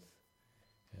faith.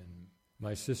 And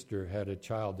my sister had a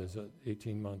child that's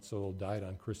 18 months old, died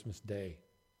on Christmas Day.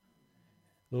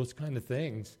 Those kind of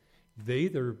things, they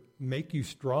either make you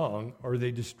strong or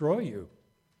they destroy you.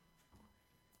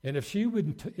 And if she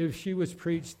was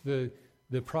preached the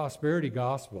prosperity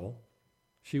gospel,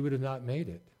 she would have not made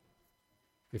it.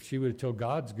 If she would have told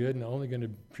God's good and only going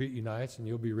to treat you nice and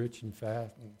you'll be rich and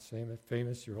fat and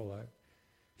famous your whole life,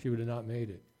 she would have not made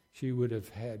it. She would have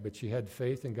but she had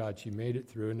faith in God. She made it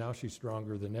through, and now she's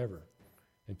stronger than ever.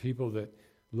 And people that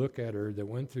look at her that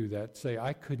went through that say,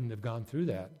 I couldn't have gone through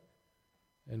that.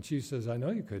 And she says, I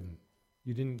know you couldn't.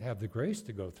 You didn't have the grace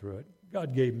to go through it.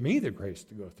 God gave me the grace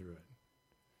to go through it.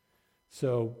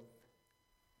 So,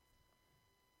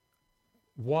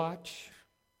 watch,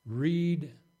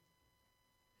 read,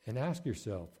 and ask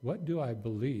yourself, what do I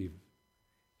believe?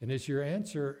 And is your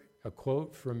answer a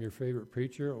quote from your favorite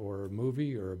preacher or a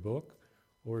movie or a book?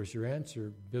 Or is your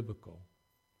answer biblical?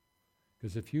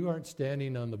 Because if you aren't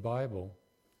standing on the Bible,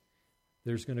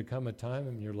 there's going to come a time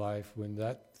in your life when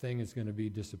that thing is going to be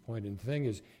disappointing. The thing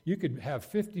is, you could have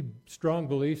 50 strong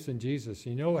beliefs in Jesus.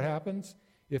 You know what happens?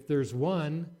 If there's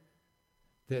one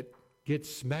that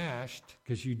gets smashed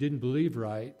because you didn't believe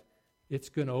right, it's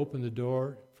going to open the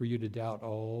door for you to doubt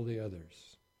all the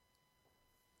others.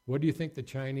 What do you think the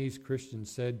Chinese Christians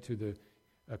said to the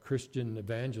Christian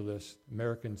evangelists,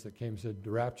 Americans that came and said,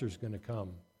 the rapture's going to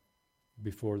come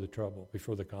before the trouble,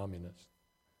 before the communists?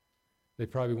 They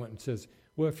probably went and says,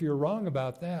 well, if you're wrong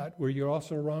about that, were you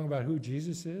also wrong about who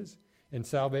Jesus is and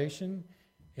salvation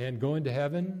and going to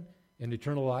heaven and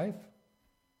eternal life?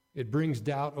 It brings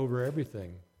doubt over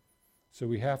everything. So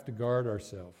we have to guard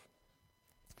ourselves.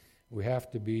 We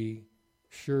have to be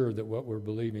sure that what we're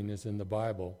believing is in the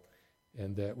Bible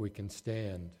and that we can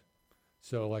stand.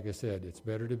 So, like I said, it's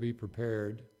better to be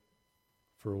prepared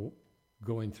for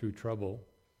going through trouble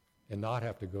and not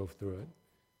have to go through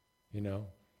it.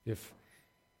 If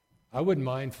I wouldn't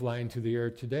mind flying to the air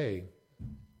today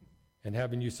and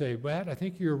having you say, Matt, I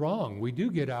think you're wrong. We do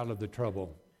get out of the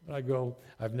trouble. And I go,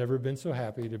 I've never been so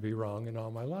happy to be wrong in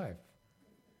all my life.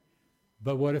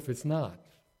 But what if it's not?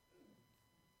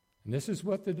 And this is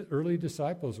what the early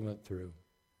disciples went through.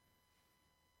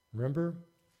 Remember?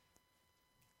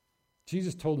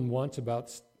 Jesus told them once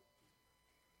about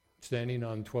standing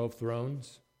on 12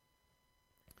 thrones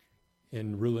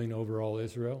and ruling over all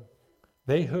Israel.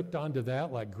 They hooked onto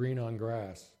that like green on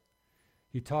grass.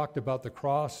 He talked about the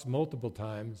cross multiple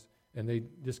times, and they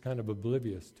just kind of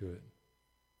oblivious to it.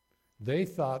 They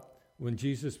thought when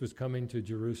Jesus was coming to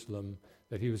Jerusalem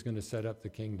that he was going to set up the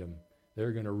kingdom.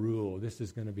 They're going to rule. This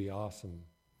is going to be awesome.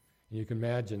 And you can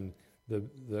imagine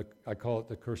I call it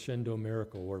the crescendo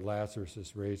miracle where Lazarus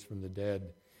is raised from the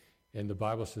dead. And the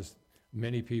Bible says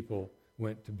many people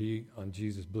went to be on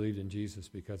Jesus, believed in Jesus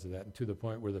because of that, and to the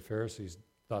point where the Pharisees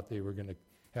thought they were going to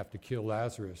have to kill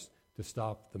Lazarus to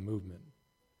stop the movement.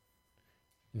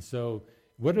 And so,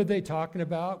 what are they talking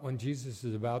about when Jesus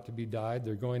is about to be died?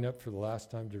 They're going up for the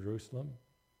last time to Jerusalem.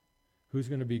 Who's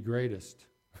going to be greatest?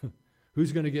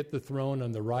 Who's going to get the throne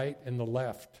on the right and the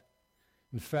left?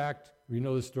 In fact, we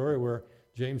know the story where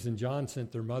James and John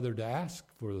sent their mother to ask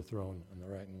for the throne on the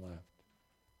right and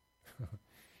left.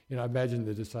 I imagine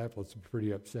the disciples were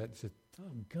pretty upset and said,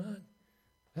 "Oh, God,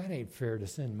 that ain't fair to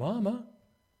send Mama."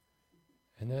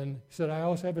 And then he said, "I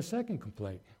also have a second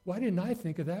complaint. Why didn't I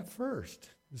think of that first?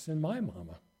 To send my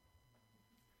mama."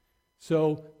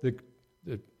 So the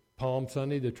Palm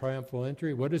Sunday, the triumphal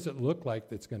entry, what does it look like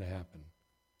that's going to happen?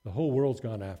 The whole world's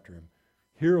gone after him.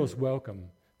 Heroes welcome.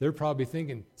 They're probably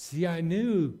thinking, "See, I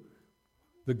knew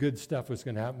the good stuff was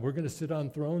going to happen. We're going to sit on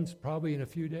thrones probably in a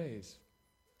few days."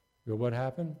 But what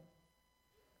happened?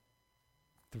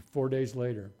 4 days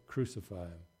later, crucify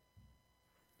him.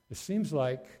 It seems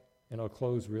like, and I will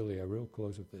close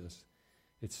with this.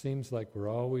 It seems like we're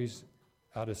always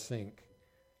out of sync.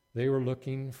 They were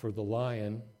looking for the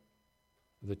lion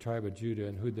of the tribe of Judah,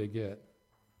 and who'd they get?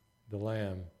 The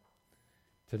lamb.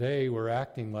 Today, we're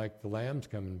acting like the lamb's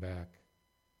coming back.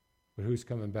 But who's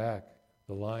coming back?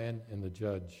 The lion and the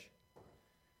judge.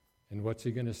 And what's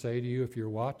he going to say to you if you're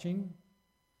watching?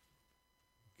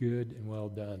 "Good and well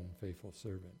done, faithful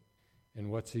servant."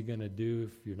 And what's he going to do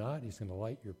if you're not? He's going to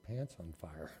light your pants on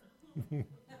fire.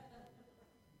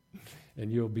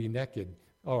 And you'll be naked.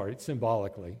 All right,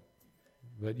 symbolically.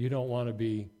 But you don't want to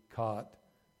be caught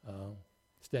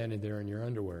standing there in your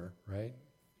underwear, right?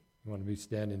 You want to be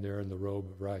standing there in the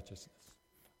robe of righteousness.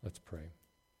 Let's pray.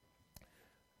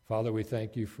 Father, we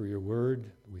thank you for your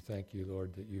word. We thank you,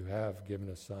 Lord, that you have given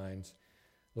us signs.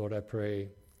 Lord, I pray,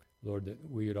 Lord, that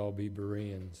we would all be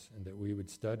Bereans and that we would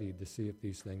study to see if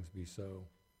these things be so.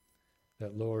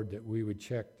 That, Lord, that we would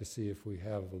check to see if we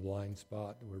have a blind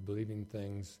spot. We're believing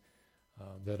things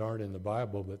that aren't in the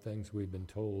Bible, but things we've been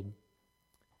told.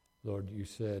 Lord, you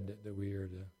said that we are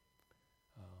to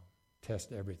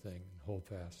test everything and hold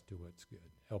fast to what's good.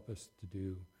 Help us to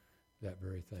do that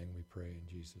very thing, we pray in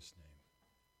Jesus' name.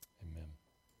 Amen.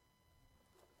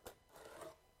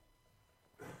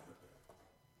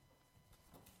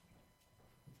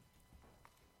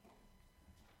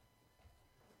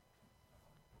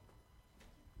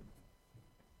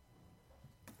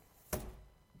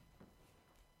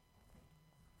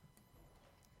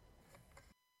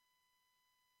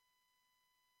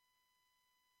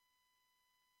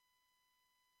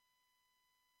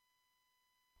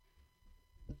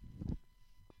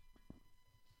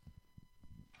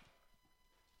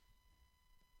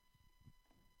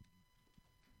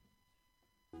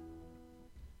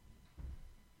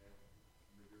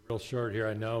 Real short here.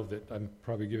 I know that I'm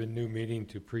probably giving new meaning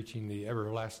to preaching the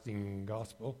everlasting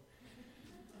gospel.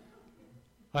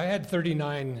 I had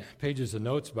 39 pages of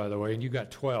notes, by the way, and you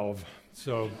got 12.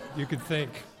 So you could think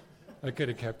I could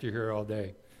have kept you here all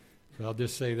day. But I'll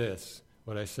just say this.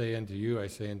 What I say unto you, I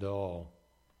say unto all.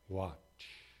 Watch.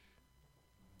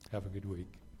 Have a good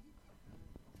week.